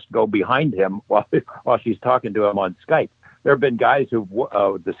sentient mist, go behind him while she's talking to him on Skype. There have been guys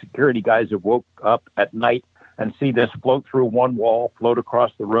the security guys who woke up at night and see this float through one wall, float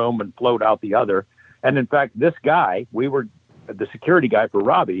across the room, and float out the other. And in fact, this guy, we were the security guy for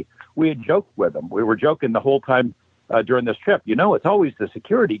Robbie, we had joked with him. We were joking the whole time during this trip. It's always the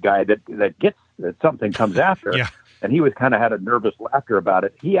security guy that gets that something comes after. Yeah. And he was kind of had a nervous laughter about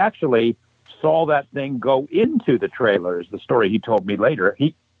it. He actually saw that thing go into the trailer, is the story he told me later.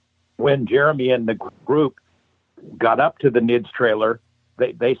 When Jeremy and the group got up to the NIDS trailer,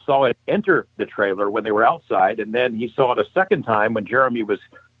 they saw it enter the trailer when they were outside, and then he saw it a second time when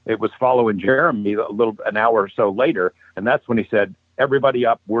it was following Jeremy an hour or so later, and that's when he said, "Everybody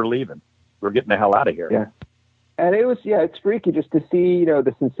up, we're leaving. We're getting the hell out of here." Yeah. And it's freaky just to see,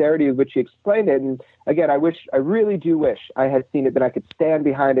 the sincerity with which he explained it. And again, I really do wish I had seen it, that I could stand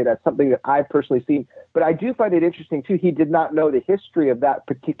behind it as something that I've personally seen. But I do find it interesting too. He did not know the history of that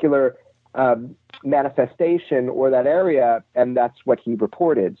particular manifestation or that area, and that's what he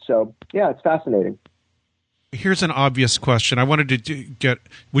reported. So yeah, it's fascinating. Here's an obvious question. I wanted to get.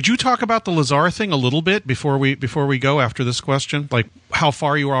 Would you talk about the Lazar thing a little bit before we go after this question? Like how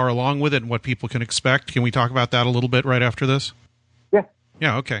far you are along with it and what people can expect. Can we talk about that a little bit right after this? Yeah.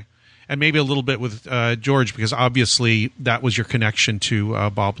 Yeah. Okay. And maybe a little bit with George, because obviously that was your connection to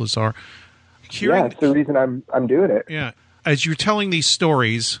Bob Lazar. That's the reason I'm doing it. Yeah. As you're telling these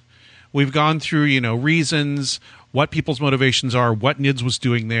stories, we've gone through reasons, what people's motivations are, what NIDS was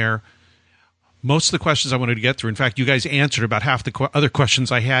doing there. Most of the questions I wanted to get through, in fact, you guys answered about half the other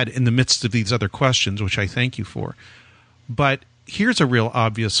questions I had in the midst of these other questions, which I thank you for. But here's a real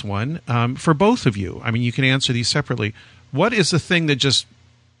obvious one for both of you. I mean, you can answer these separately. What is the thing that just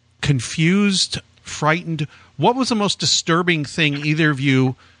confused, frightened? What was the most disturbing thing either of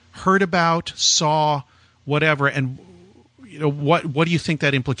you heard about, saw, whatever? And what do you think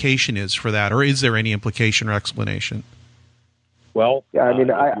that implication is for that? Or is there any implication or explanation? Well, yeah, I mean,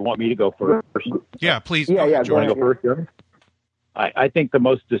 you want me to go first? Yeah, please. Yeah, Do you want to go first, Jeremy? I think the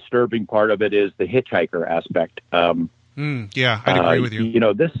most disturbing part of it is the hitchhiker aspect. Yeah, I'd agree with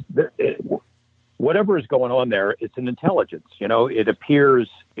you. Whatever is going on there, it's an intelligence. It appears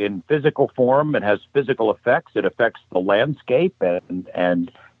in physical form. It has physical effects. It affects the landscape,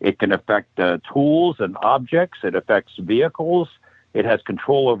 and it can affect tools and objects. It affects vehicles. It has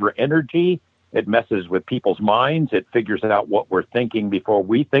control over energy. It messes with people's minds. It figures out what we're thinking before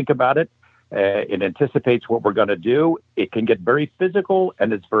we think about it. It anticipates what we're going to do. It can get very physical,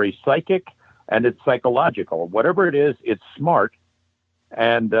 and it's very psychic, and it's psychological. Whatever it is, it's smart,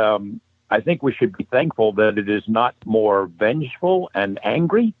 And I think we should be thankful that it is not more vengeful and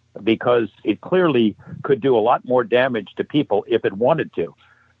angry, because it clearly could do a lot more damage to people if it wanted to.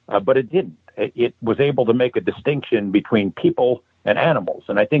 But it didn't. It was able to make a distinction between people and animals.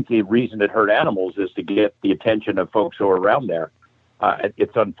 And I think the reason it hurt animals is to get the attention of folks who are around there.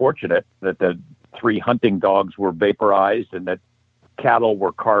 It's unfortunate that the 3 hunting dogs were vaporized and that cattle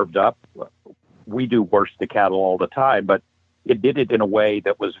were carved up. We do worse to cattle all the time, but it did it in a way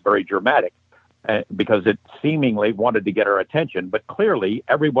that was very dramatic because it seemingly wanted to get our attention. But clearly,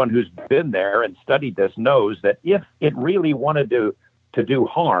 everyone who's been there and studied this knows that if it really wanted to do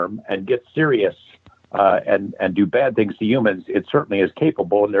harm and get serious and do bad things to humans, it certainly is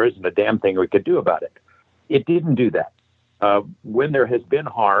capable, and there isn't a damn thing we could do about it. It didn't do that. When there has been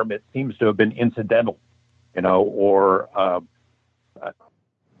harm, it seems to have been incidental, or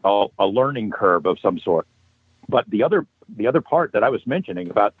a learning curve of some sort. But the other part that I was mentioning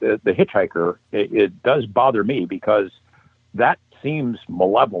about the hitchhiker, it does bother me because that seems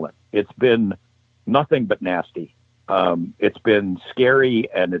malevolent. It's been nothing but nasty. It's been scary,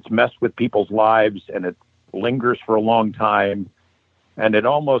 and it's messed with people's lives, and it lingers for a long time, and it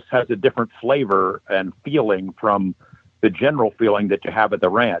almost has a different flavor and feeling from the general feeling that you have at the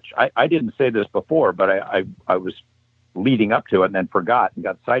ranch. I didn't say this before, but I was leading up to it and then forgot and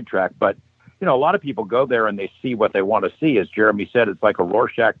got sidetracked. But, a lot of people go there and they see what they want to see. As Jeremy said, it's like a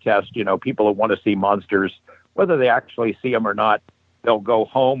Rorschach test. People who want to see monsters, whether they actually see them or not, they'll go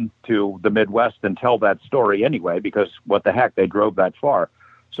home to the Midwest and tell that story anyway, because what the heck, they drove that far.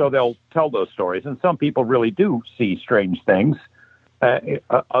 So they'll tell those stories. And some people really do see strange things.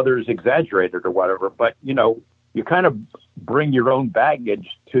 Others exaggerate it or whatever. But, you kind of bring your own baggage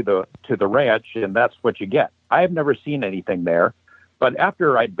to the ranch, and that's what you get. I have never seen anything there. But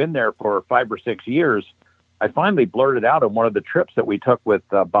after I'd been there for 5 or 6 years, I finally blurted out on one of the trips that we took with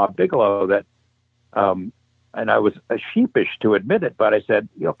Bob Bigelow that, and I was sheepish to admit it, but I said,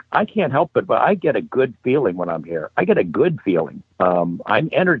 I can't help it, but I get a good feeling when I'm here. I get a good feeling. I'm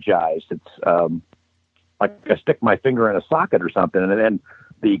energized. It's like I stick my finger in a socket or something. And then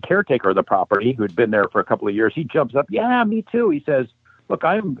the caretaker of the property, who'd been there for a couple of years, he jumps up. Yeah, me too. He says, look,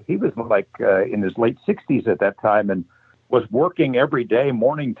 he was like in his late 60s at that time and was working every day,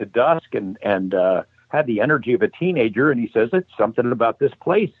 morning to dusk, and had the energy of a teenager. And he says, it's something about this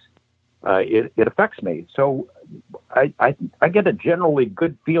place. It affects me. So I get a generally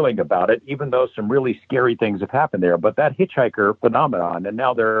good feeling about it, even though some really scary things have happened there. But that hitchhiker phenomenon, and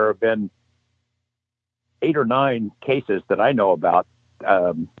now there have been 8 or 9 cases that I know about,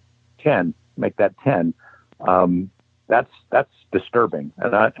 10, make that 10. That's disturbing.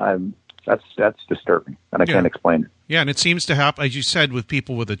 And that's disturbing. And I can't explain it. Yeah, and it seems to happen, as you said, with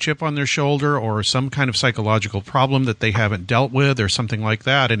people with a chip on their shoulder or some kind of psychological problem that they haven't dealt with or something like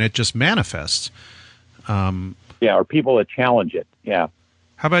that, and it just manifests. Or people that challenge it. Yeah.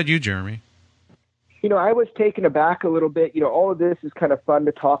 How about you, Jeremy? I was taken aback a little bit. All of this is kind of fun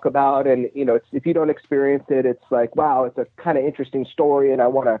to talk about, and if you don't experience it, it's like, wow, it's a kind of interesting story, and I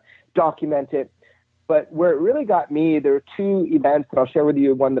want to document it. But where it really got me, there are 2 events, and I'll share with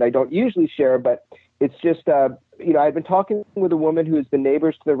you one that I don't usually share, but it's just, I've been talking with a woman who has been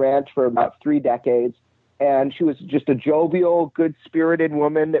neighbors to the ranch for about 3 decades, and she was just a jovial, good-spirited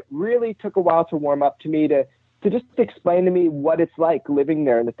woman that really took a while to warm up to me, to just explain to me what it's like living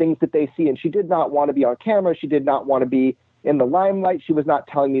there and the things that they see. And she did not want to be on camera. She did not want to be in the limelight. She was not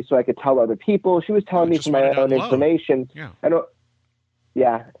telling me so I could tell other people. She was telling me for my own information. Yeah.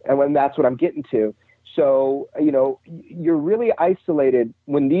 And when that's what I'm getting to. So, you're really isolated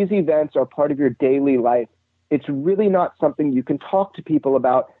when these events are part of your daily life. It's really not something you can talk to people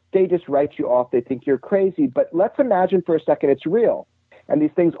about. They just write you off. They think you're crazy. But let's imagine for a second it's real and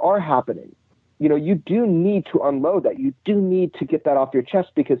these things are happening. You do need to unload that. You do need to get that off your chest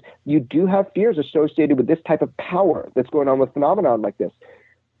because you do have fears associated with this type of power that's going on with phenomenon like this.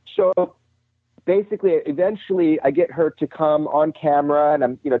 So basically, eventually I get her to come on camera, and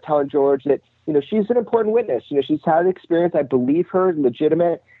I'm, telling George that, she's an important witness. She's had an experience. I believe her,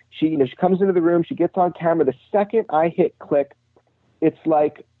 legitimate. She comes into the room. She gets on camera. The second I hit click, it's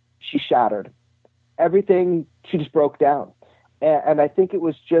like she shattered. Everything, she just broke down. And I think it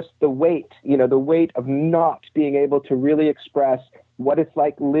was just the weight of not being able to really express what it's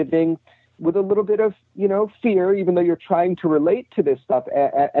like living with a little bit of, fear, even though you're trying to relate to this stuff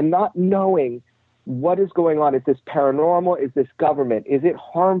and not knowing what is going on. Is this paranormal? Is this government? Is it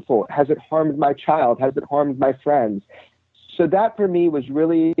harmful? Has it harmed my child? Has it harmed my friends? So that for me was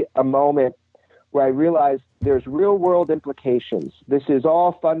really a moment where I realized there's real world implications. This is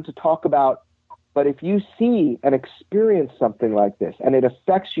all fun to talk about But if you see and experience something like this and it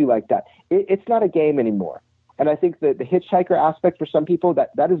affects you like that, it's not a game anymore. And I think that the hitchhiker aspect for some people,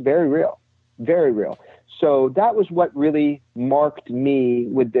 that is very real, very real. So that was what really marked me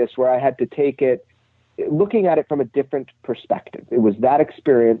with this, where I had to take it, looking at it from a different perspective. It was that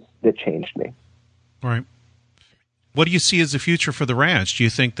experience that changed me. Right. What do you see as the future for the ranch? Do you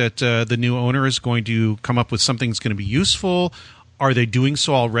think that the new owner is going to come up with something that's going to be useful? Are they doing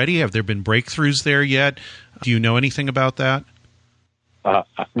so already? Have there been breakthroughs there yet? Do you know anything about that?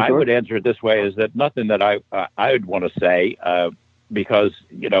 I would answer it this way: is that nothing that I would want to say, because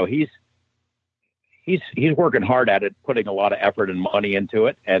he's working hard at it, putting a lot of effort and money into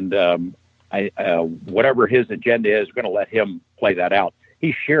it, and whatever his agenda is, we're going to let him play that out.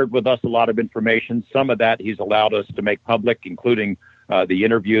 He shared with us a lot of information. Some of that he's allowed us to make public, including the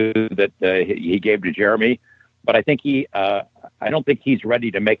interview that he gave to Jeremy. But I think I don't think he's ready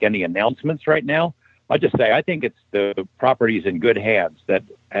to make any announcements right now. I'll just say I think it's the property's in good hands, that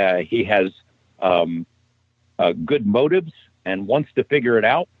he has good motives and wants to figure it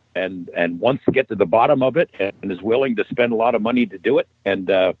out and wants to get to the bottom of it and is willing to spend a lot of money to do it. And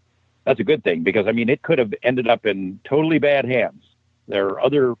that's a good thing, because, I mean, it could have ended up in totally bad hands. There are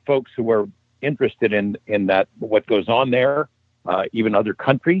other folks who are interested in that, what goes on there, even other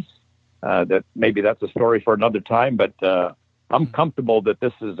countries. That maybe that's a story for another time, but I'm comfortable that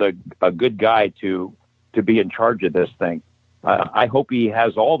this is a good guy to be in charge of this thing. I hope he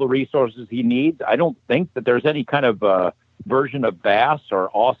has all the resources he needs. I don't think that there's any kind of version of BASS or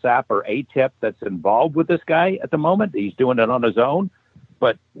OSAP or ATIP that's involved with this guy at the moment. He's doing it on his own.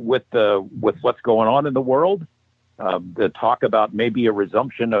 But with what's going on in the world, the talk about maybe a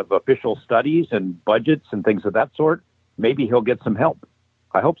resumption of official studies and budgets and things of that sort, maybe he'll get some help.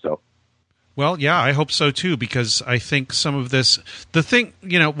 I hope so. Well, yeah, I hope so too, because I think some of this, the thing,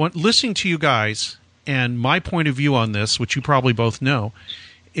 listening to you guys and my point of view on this, which you probably both know,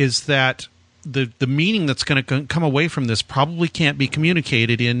 is that the meaning that's going to come away from this probably can't be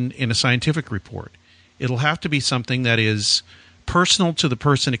communicated in a scientific report. It'll have to be something that is personal to the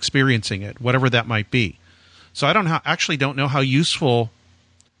person experiencing it, whatever that might be. So I actually don't know how useful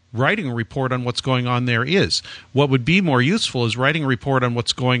writing a report on what's going on there is. What would be more useful is writing a report on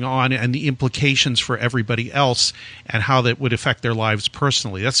what's going on and the implications for everybody else and how that would affect their lives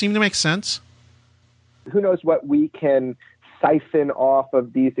personally. That seem to make sense? Who knows what we can siphon off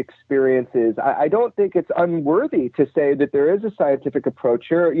of these experiences. I don't think it's unworthy to say that there is a scientific approach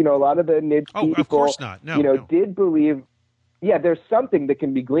here. A lot of the NIDS people, of course not. No. Did believe, there's something that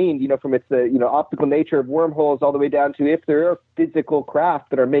can be gleaned, from its optical nature of wormholes all the way down to if there are physical craft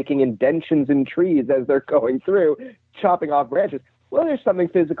that are making indentions in trees as they're going through, chopping off branches. Well, there's something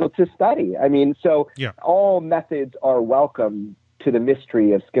physical to study. I mean, all methods are welcome to the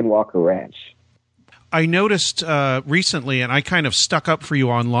mystery of Skinwalker Ranch. I noticed recently, and I kind of stuck up for you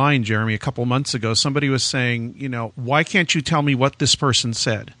online, Jeremy, a couple months ago. Somebody was saying, why can't you tell me what this person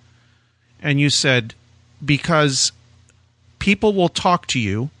said? And you said, because people will talk to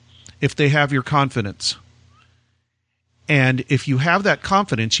you if they have your confidence. And if you have that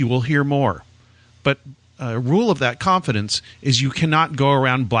confidence, you will hear more. But a rule of that confidence is you cannot go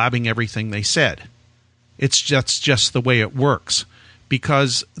around blabbing everything they said. That's just the way it works.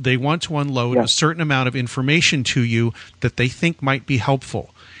 Because they want to unload a certain amount of information to you that they think might be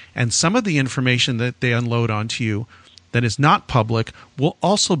helpful. And some of the information that they unload onto you that is not public will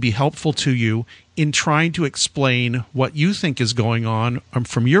also be helpful to you in trying to explain what you think is going on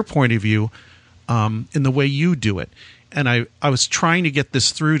from your point of view in the way you do it. And I was trying to get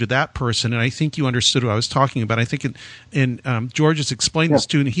this through to that person, and I think you understood what I was talking about. I think George has explained this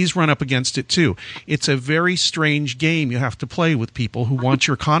too, and he's run up against it too. It's a very strange game you have to play with people who want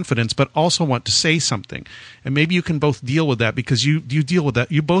your confidence but also want to say something. And maybe you can both deal with that, because you deal with that.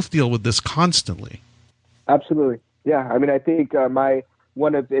 You both deal with this constantly. Absolutely. Yeah. I mean, I think an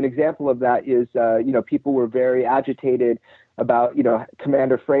example of that is, people were very agitated about,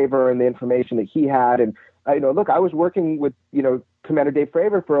 Commander Fravor and the information that he had. And, I was working with, Commander Dave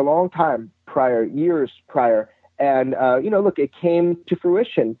Fravor for a long time years prior. And, it came to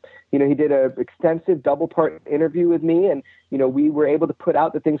fruition. He did an extensive double-part interview with me, and, we were able to put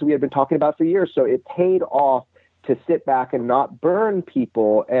out the things we had been talking about for years. So it paid off to sit back and not burn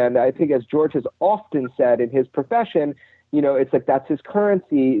people. And I think, as George has often said in his profession, it's like that's his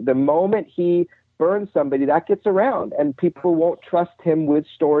currency. The moment he burns somebody, that gets around, and people won't trust him with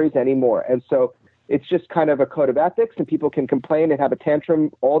stories anymore. And so it's just kind of a code of ethics, and people can complain and have a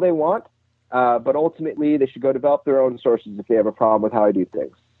tantrum all they want, but ultimately they should go develop their own sources if they have a problem with how I do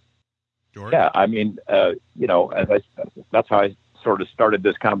things. George? Yeah, I mean, that's how I sort of started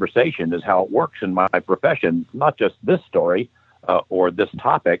this conversation is how it works in my profession, not just this story or this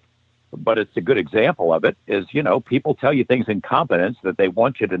topic, but it's a good example of it is, people tell you things in confidence that they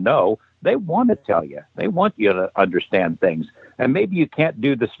want you to know. They want to tell you. They want you to understand things. And maybe you can't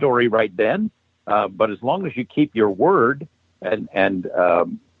do the story right then, but as long as you keep your word and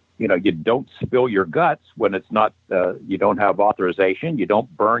you don't spill your guts when it's not, you don't have authorization, you don't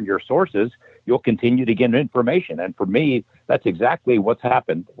burn your sources, you'll continue to get information. And for me, that's exactly what's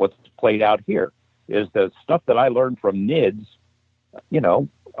happened, what's played out here, is the stuff that I learned from NIDS,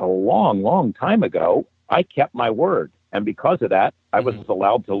 a long, long time ago. I kept my word. And because of that, I was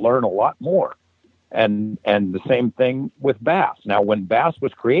allowed to learn a lot more. And the same thing with BASS. Now, when BASS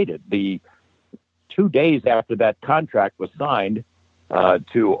was created, the 2 days after that contract was signed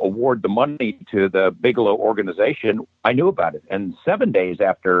to award the money to the Bigelow organization, I knew about it. And 7 days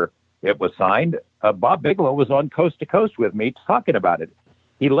after it was signed, Bob Bigelow was on Coast to Coast with me talking about it.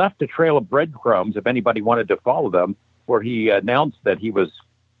 He left a trail of breadcrumbs, if anybody wanted to follow them, where he announced that he was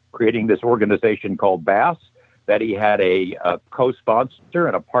creating this organization called BASS, that he had a co-sponsor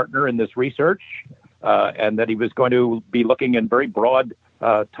and a partner in this research, and that he was going to be looking in very broad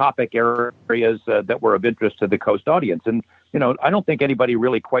topic areas that were of interest to the Coast audience. And, I don't think anybody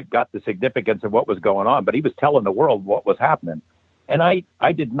really quite got the significance of what was going on, but he was telling the world what was happening. And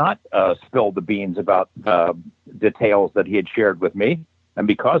I did not spill the beans about details that he had shared with me. And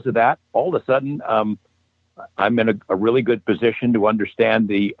because of that, all of a sudden, I'm in a really good position to understand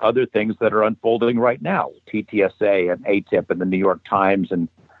the other things that are unfolding right now, TTSA and ATIP and the New York Times. And,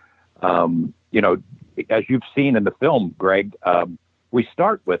 as you've seen in the film, Greg, we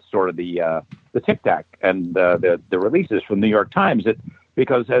start with sort of the Tic Tac and the releases from the New York Times.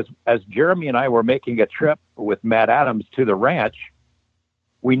 Because as Jeremy and I were making a trip with Matt Adams to the ranch,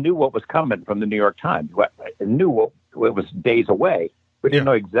 we knew what was coming from the New York Times. We knew it was days away. We didn't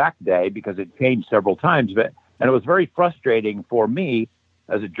know exact day because it changed several times. And it was very frustrating for me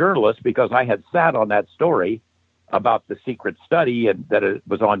as a journalist because I had sat on that story about the secret study and that it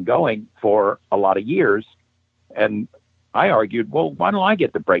was ongoing for a lot of years. And I argued, well, why don't I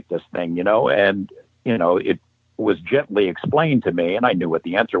get to break this thing, And, it was gently explained to me, and I knew what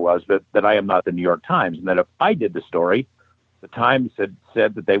the answer was, that I am not the New York Times, and that if I did the story, the Times had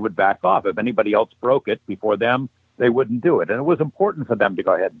said that they would back off. If anybody else broke it before them, they wouldn't do it. And it was important for them to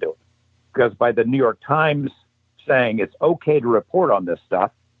go ahead and do it. Because by the New York Times saying it's okay to report on this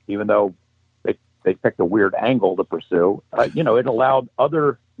stuff, even though they picked a weird angle to pursue, it allowed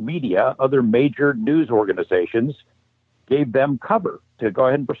other media, other major news organizations, gave them cover to go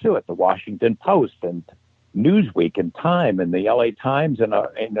ahead and pursue it. The Washington Post and Newsweek and Time and the LA Times and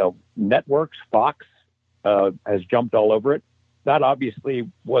networks, Fox has jumped all over it. That obviously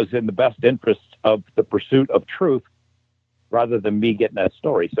was in the best interest of the pursuit of truth rather than me getting that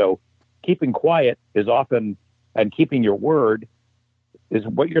story. So keeping quiet is often, and keeping your word is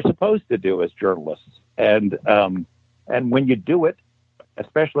what you're supposed to do as journalists. And when you do it,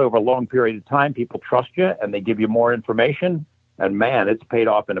 especially over a long period of time, people trust you and they give you more information. And man, it's paid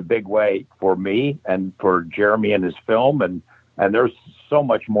off in a big way for me and for Jeremy and his film. And there's so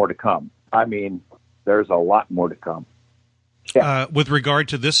much more to come. I mean, there's a lot more to come. Yeah. With regard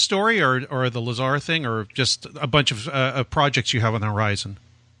to this story or the Lazar thing, or just a bunch of projects you have on the horizon?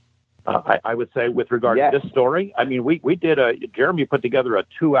 I would say with regard to this story, I mean, we did Jeremy put together a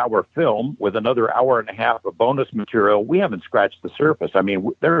 2-hour film with another hour and a half of bonus material. We haven't scratched the surface. I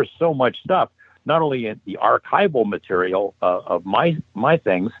mean, there is so much stuff, not only in the archival material of my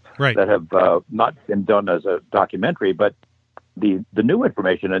things that have not been done as a documentary, but the new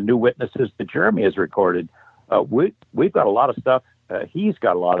information and new witnesses that Jeremy has recorded. We've got a lot of stuff. He's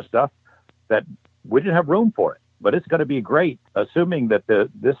got a lot of stuff that we didn't have room for it. But it's going to be great, assuming that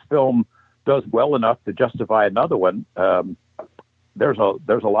this film does well enough to justify another one. There's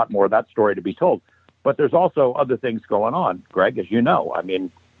a lot more of that story to be told. But there's also other things going on, Greg, as you know. I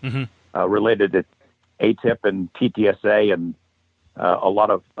mean, related to ATIP and TTSA and a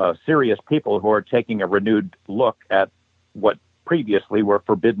lot of serious people who are taking a renewed look at what previously were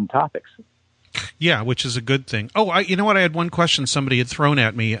forbidden topics. Yeah, which is a good thing. Oh, you know what? I had one question somebody had thrown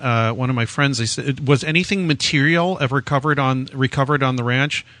at me. One of my friends, they said, was anything material ever recovered on the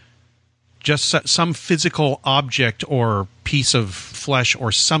ranch? Just some physical object or piece of flesh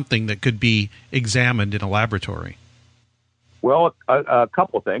or something that could be examined in a laboratory? Well, a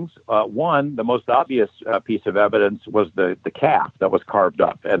couple of things. One, the most obvious piece of evidence was the calf that was carved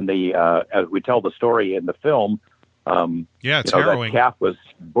up. And as we tell the story in the film, it's harrowing. That calf was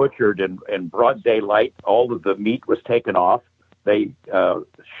butchered in broad daylight. All of the meat was taken off. They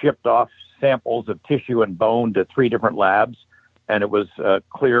shipped off samples of tissue and bone to 3 different labs, and it was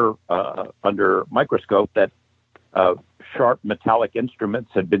clear under microscope that sharp metallic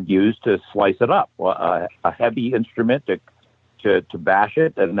instruments had been used to slice it up. A heavy instrument to bash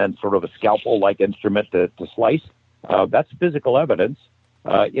it, and then sort of a scalpel-like instrument to slice. That's physical evidence.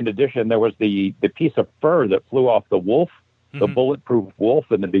 In addition, there was the piece of fur that flew off the wolf, the bulletproof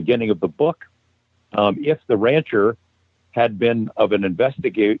wolf in the beginning of the book. If the rancher had been of an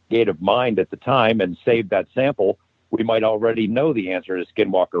investigative mind at the time and saved that sample, we might already know the answer to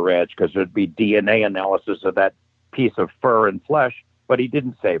Skinwalker Ranch, because there'd be DNA analysis of that piece of fur and flesh, but he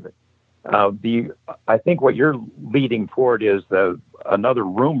didn't save it. I think what you're leading toward is another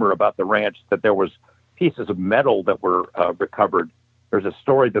rumor about the ranch, that there was pieces of metal that were recovered. There's a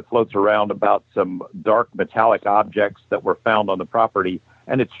story that floats around about some dark metallic objects that were found on the property,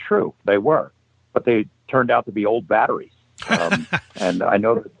 and it's true, they were, but they turned out to be old batteries. And I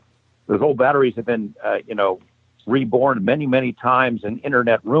know that those old batteries have been, reborn many, many times in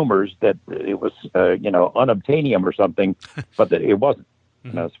internet rumors that it was, unobtainium or something, but that it wasn't.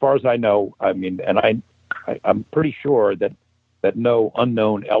 As far as I know, I mean, and I'm pretty sure that no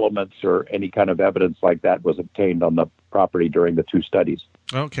unknown elements or any kind of evidence like that was obtained on the property during the two studies.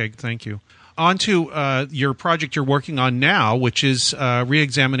 Okay, thank you. On to your project you're working on now, which is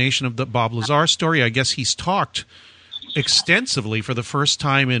re-examination of the Bob Lazar story. I guess he's talked extensively for the first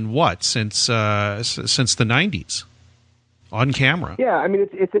time in since the 90s on camera. Yeah, I mean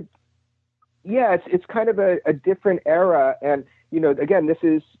it's kind of a different era, and again, this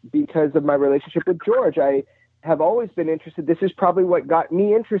is because of my relationship with George. I have always been interested. This is probably what got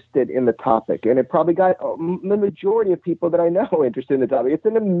me interested in the topic, and it probably got the majority of people that I know interested in the topic. It's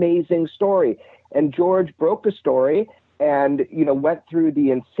an amazing story, and George broke the story and went through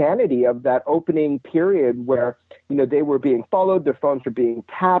the insanity of that opening period where they were being followed, their phones were being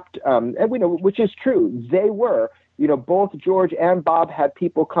tapped, and we know, which is true, they were. Both George and Bob had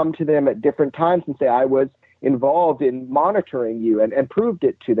people come to them at different times and say, I was involved in monitoring you, and proved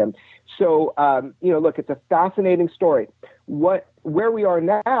it to them. So, look, it's a fascinating story. Where we are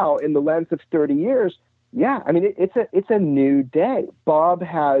now in the lens of 30 years, yeah, I mean, it's a new day. Bob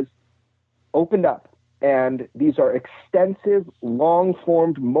has opened up, and these are extensive,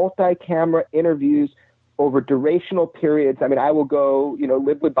 long-formed, multi-camera interviews over durational periods. I mean, I will go,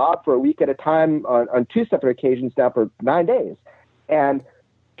 live with Bob for a week at a time on two separate occasions now for 9 days. And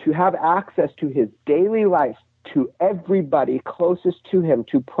to have access to his daily life, to everybody closest to him,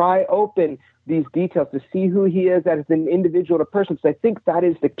 to pry open these details, to see who he is as an individual, a person. So I think that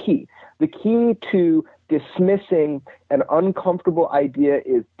is the key. The key to dismissing an uncomfortable idea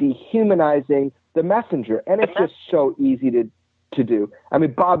is dehumanizing the messenger. And it's just so easy to do. I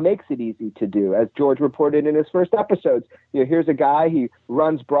mean, Bob makes it easy to do. As George reported in his first episodes, here's a guy, he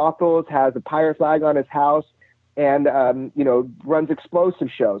runs brothels, has a pirate flag on his house, and, runs explosive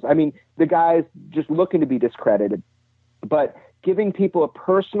shows. I mean, the guy's just looking to be discredited. But giving people a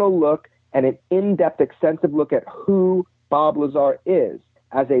personal look and an in-depth, extensive look at who Bob Lazar is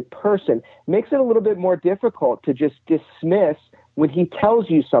as a person makes it a little bit more difficult to just dismiss when he tells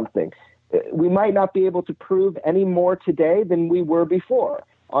you something. We might not be able to prove any more today than we were before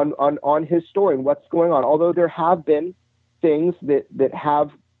on his story and what's going on, although there have been things that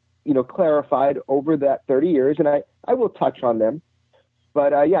have clarified over that 30 years, and I will touch on them.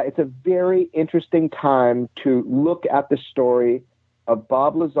 But it's a very interesting time to look at the story of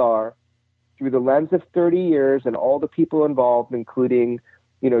Bob Lazar through the lens of 30 years and all the people involved, including,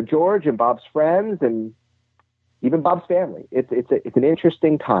 George and Bob's friends and even Bob's family. It's an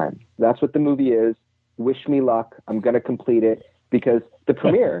interesting time. That's what the movie is. Wish me luck. I'm going to complete it because the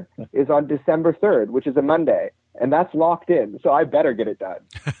premiere is on December 3rd, which is a Monday. And that's locked in, so I better get it done.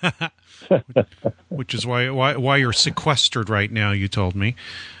 Which is why you're sequestered right now, you told me.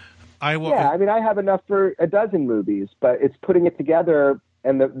 I have enough for a dozen movies, but it's putting it together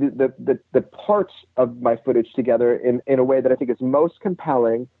and the parts of my footage together in a way that I think is most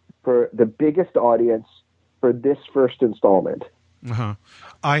compelling for the biggest audience for this first installment. Uh-huh.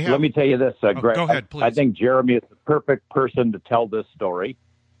 Let me tell you this, Greg. Go ahead, please. I think Jeremy is the perfect person to tell this story,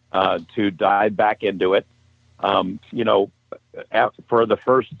 to dive back into it. For the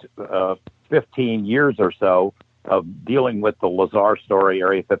first 15 years or so of dealing with the Lazar story,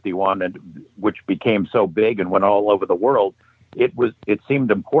 Area 51, and which became so big and went all over the world, it seemed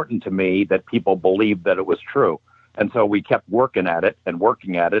important to me that people believed that it was true. And so we kept working at it and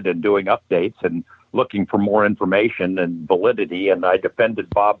doing updates and looking for more information and validity. And I defended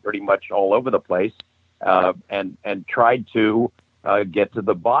Bob pretty much all over the place, and tried to get to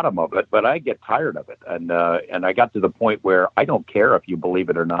the bottom of it, but I get tired of it. And I got to the point where I don't care if you believe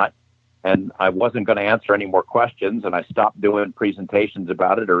it or not. and I wasn't going to answer any more questions, and I stopped doing presentations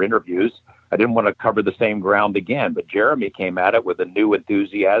about it or interviews. I didn't want to cover the same ground again, but Jeremy came at it with a new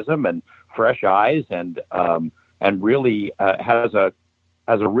enthusiasm and fresh eyes, and really has a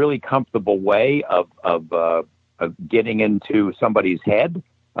really comfortable way of getting into somebody's head.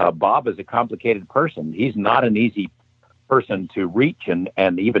 Bob is a complicated person. He's not an easy person to reach,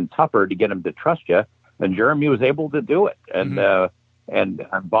 and even tougher to get him to trust you. And Jeremy was able to do it. And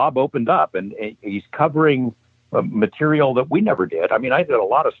Bob opened up, and he's covering material that we never did. I mean, I did a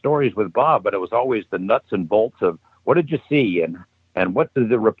lot of stories with Bob, but it was always the nuts and bolts of what did you see, and what did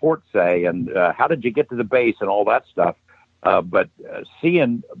the report say, and how did you get to the base, and all that stuff. But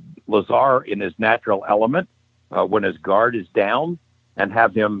seeing Lazar in his natural element, when his guard is down, and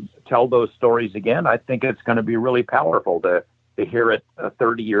have him tell those stories again, I think it's going to be really powerful to hear it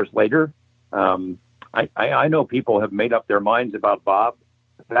 30 years later. I know people have made up their minds about Bob.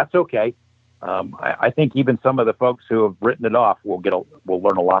 That's okay. I think even some of the folks who have written it off will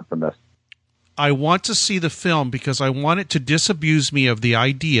learn a lot from this. I want to see the film because I want it to disabuse me of the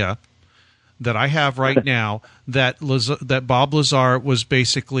idea that I have right now that Bob Lazar was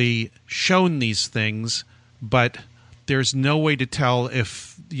basically shown these things, but there's no way to tell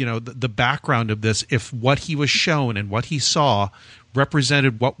if, the background of this, if what he was shown and what he saw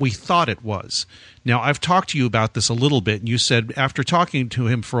represented what we thought it was. Now, I've talked to you about this a little bit, and you said after talking to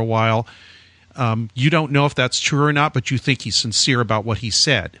him for a while, you don't know if that's true or not, but you think he's sincere about what he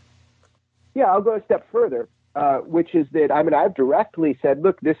said. Yeah, I'll go a step further, which is that, I've directly said,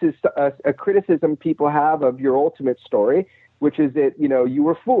 look, this is a criticism people have of your ultimate story, which is that, you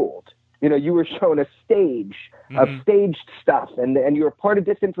were fooled. You were shown a stage of staged stuff, and you were part of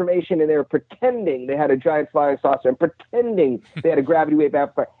disinformation, and they were pretending they had a giant flying saucer and pretending they had a gravity wave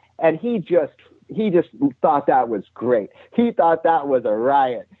amplifier. And he just thought that was great. He thought that was a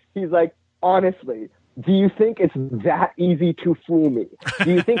riot. He's like, honestly, do you think it's that easy to fool me?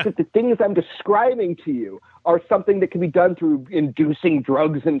 Do you think that the things I'm describing to you are something that can be done through inducing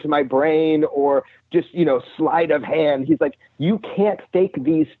drugs into my brain or just, sleight of hand? He's like, you can't fake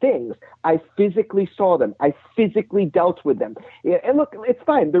these things. I physically saw them. I physically dealt with them. And look, it's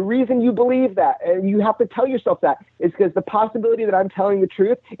fine. The reason you believe that, and you have to tell yourself that, is because the possibility that I'm telling the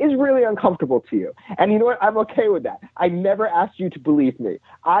truth is really uncomfortable to you. And you know what? I'm okay with that. I never asked you to believe me.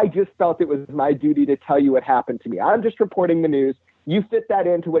 I just felt it was my duty to tell you what happened to me. I'm just reporting the news. You fit that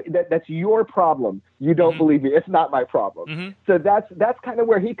into that's your problem. You don't believe me. It's not my problem. So that's kind of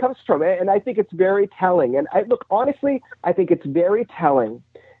where he comes from. And I think it's very telling. And honestly, I think it's very telling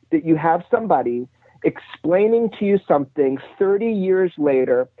that you have somebody explaining to you something 30 years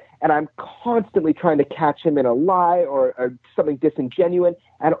later, and I'm constantly trying to catch him in a lie or something disingenuous.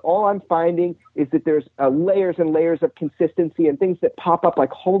 And all I'm finding is that there's layers and layers of consistency and things that pop up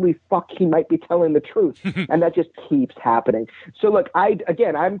like, holy fuck, he might be telling the truth. And that just keeps happening. So look,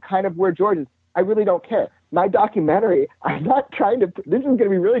 I'm kind of where George is. I really don't care. My documentary, I'm not trying to, this is going to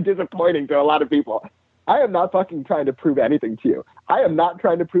be really disappointing to a lot of people. I am not fucking trying to prove anything to you. I am not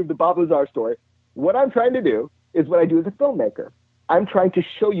trying to prove the Bob Lazar story. What I'm trying to do is what I do as a filmmaker. I'm trying to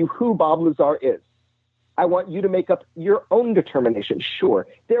show you who Bob Lazar is. I want you to make up your own determination. Sure,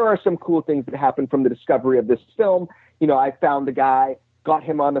 there are some cool things that happened from the discovery of this film. I found the guy, got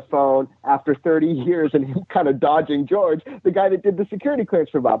him on the phone after 30 years and him kind of dodging George, the guy that did the security clearance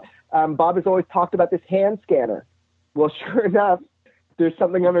for Bob. Bob has always talked about this hand scanner. Well, sure enough, there's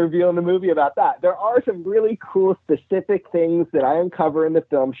something I'm going to reveal in the movie about that. There are some really cool, specific things that I uncover in the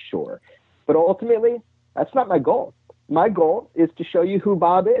film, sure. But ultimately, that's not my goal. My goal is to show you who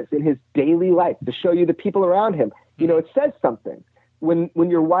Bob is in his daily life, to show you the people around him. It says something. When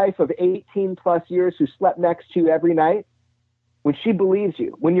your wife of 18 plus years who slept next to you every night, when she believes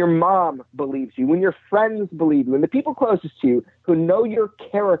you, when your mom believes you, when your friends believe you, when the people closest to you who know your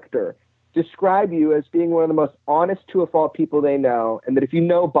character describe you as being one of the most honest, true-to-fault people they know, and that if you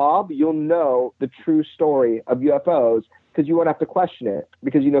know Bob, you'll know the true story of UFOs because you won't have to question it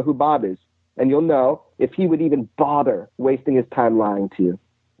because you know who Bob is. And you'll know if he would even bother wasting his time lying to you.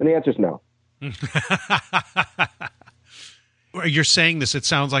 And the answer is no. You're saying this, it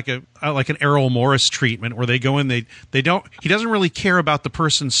sounds like an Errol Morris treatment where they go in, he doesn't really care about the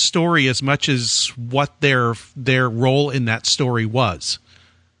person's story as much as what their role in that story was.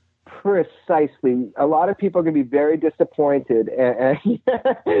 Precisely. A lot of people are going to be very disappointed. And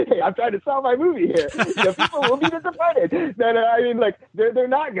hey, I'm trying to sell my movie here. People will be disappointed. No, they're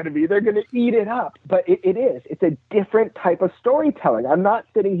not going to be. They're going to eat it up. But it is. It's a different type of storytelling. I'm not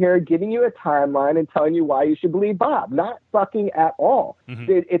sitting here giving you a timeline and telling you why you should believe Bob. Not fucking at all.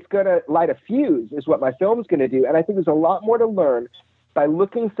 It's going to light a fuse is what my film's going to do. And I think there's a lot more to learn by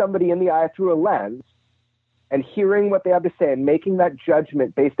looking somebody in the eye through a lens and hearing what they have to say and making that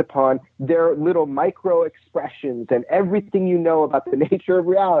judgment based upon their little micro expressions and everything you know about the nature of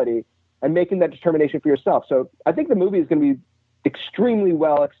reality and making that determination for yourself. So I think the movie is going to be extremely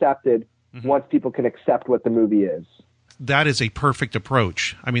well accepted once people can accept what the movie is. That is a perfect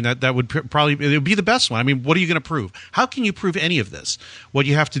approach. I mean, that would probably it would be the best one. I mean, what are you going to prove? How can you prove any of this? What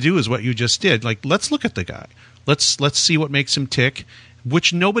you have to do is what you just did. Like, let's look at the guy. Let's see what makes him tick,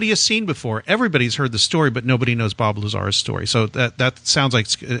 which nobody has seen before. Everybody's heard the story, but nobody knows Bob Lazar's story. So that sounds like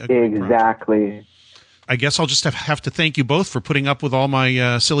a great exactly. project. I guess I'll just have to thank you both for putting up with all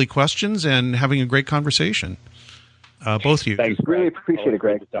my silly questions and having a great conversation. Both of you. Thanks. Really appreciate it,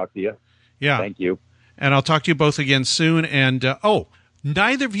 Greg. Great to talk to you. Yeah. Thank you. And I'll talk to you both again soon. And,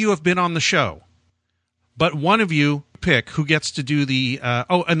 neither of you have been on the show, but one of you pick who gets to do the,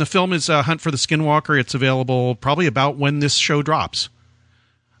 and the film is Hunt for the Skinwalker. It's available probably about when this show drops.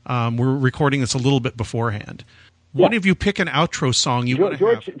 We're recording this a little bit beforehand. Yeah. One of you pick an outro song you want to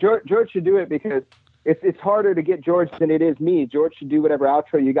have. George should do it because it's harder to get George than it is me. George should do whatever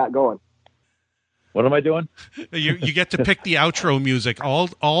outro you got going. What am I doing? You get to pick the outro music.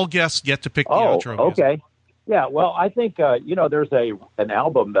 All guests get to pick the outro music. Okay. Yeah, well, I think, there's an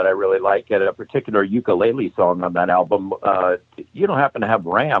album that I really like, and a particular ukulele song on that album. You don't happen to have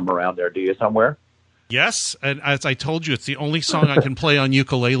Ram around there, do you, somewhere? Yes, and as I told you, it's the only song I can play on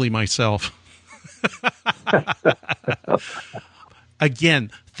ukulele myself.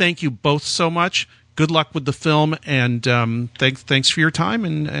 Again, thank you both so much. Good luck with the film, and thanks for your time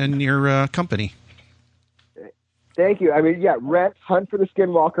and your company. Thank you. I mean, rent Hunt for the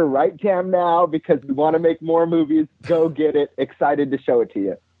Skinwalker right damn now because we want to make more movies. Go get it. Excited to show it to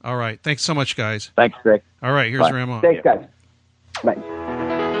you. All right. Thanks so much, guys. Thanks, Rick. All right. Here's Ram on. Thanks, guys. Bye.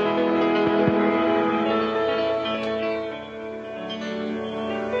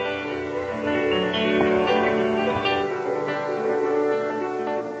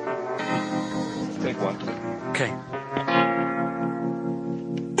 Take one. Okay.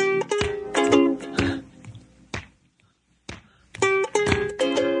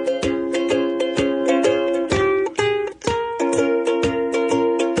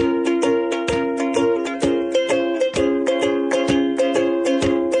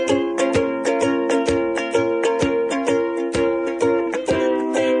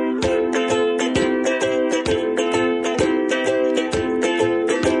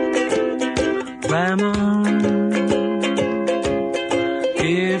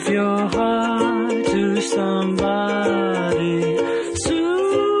 Give your heart to somebody.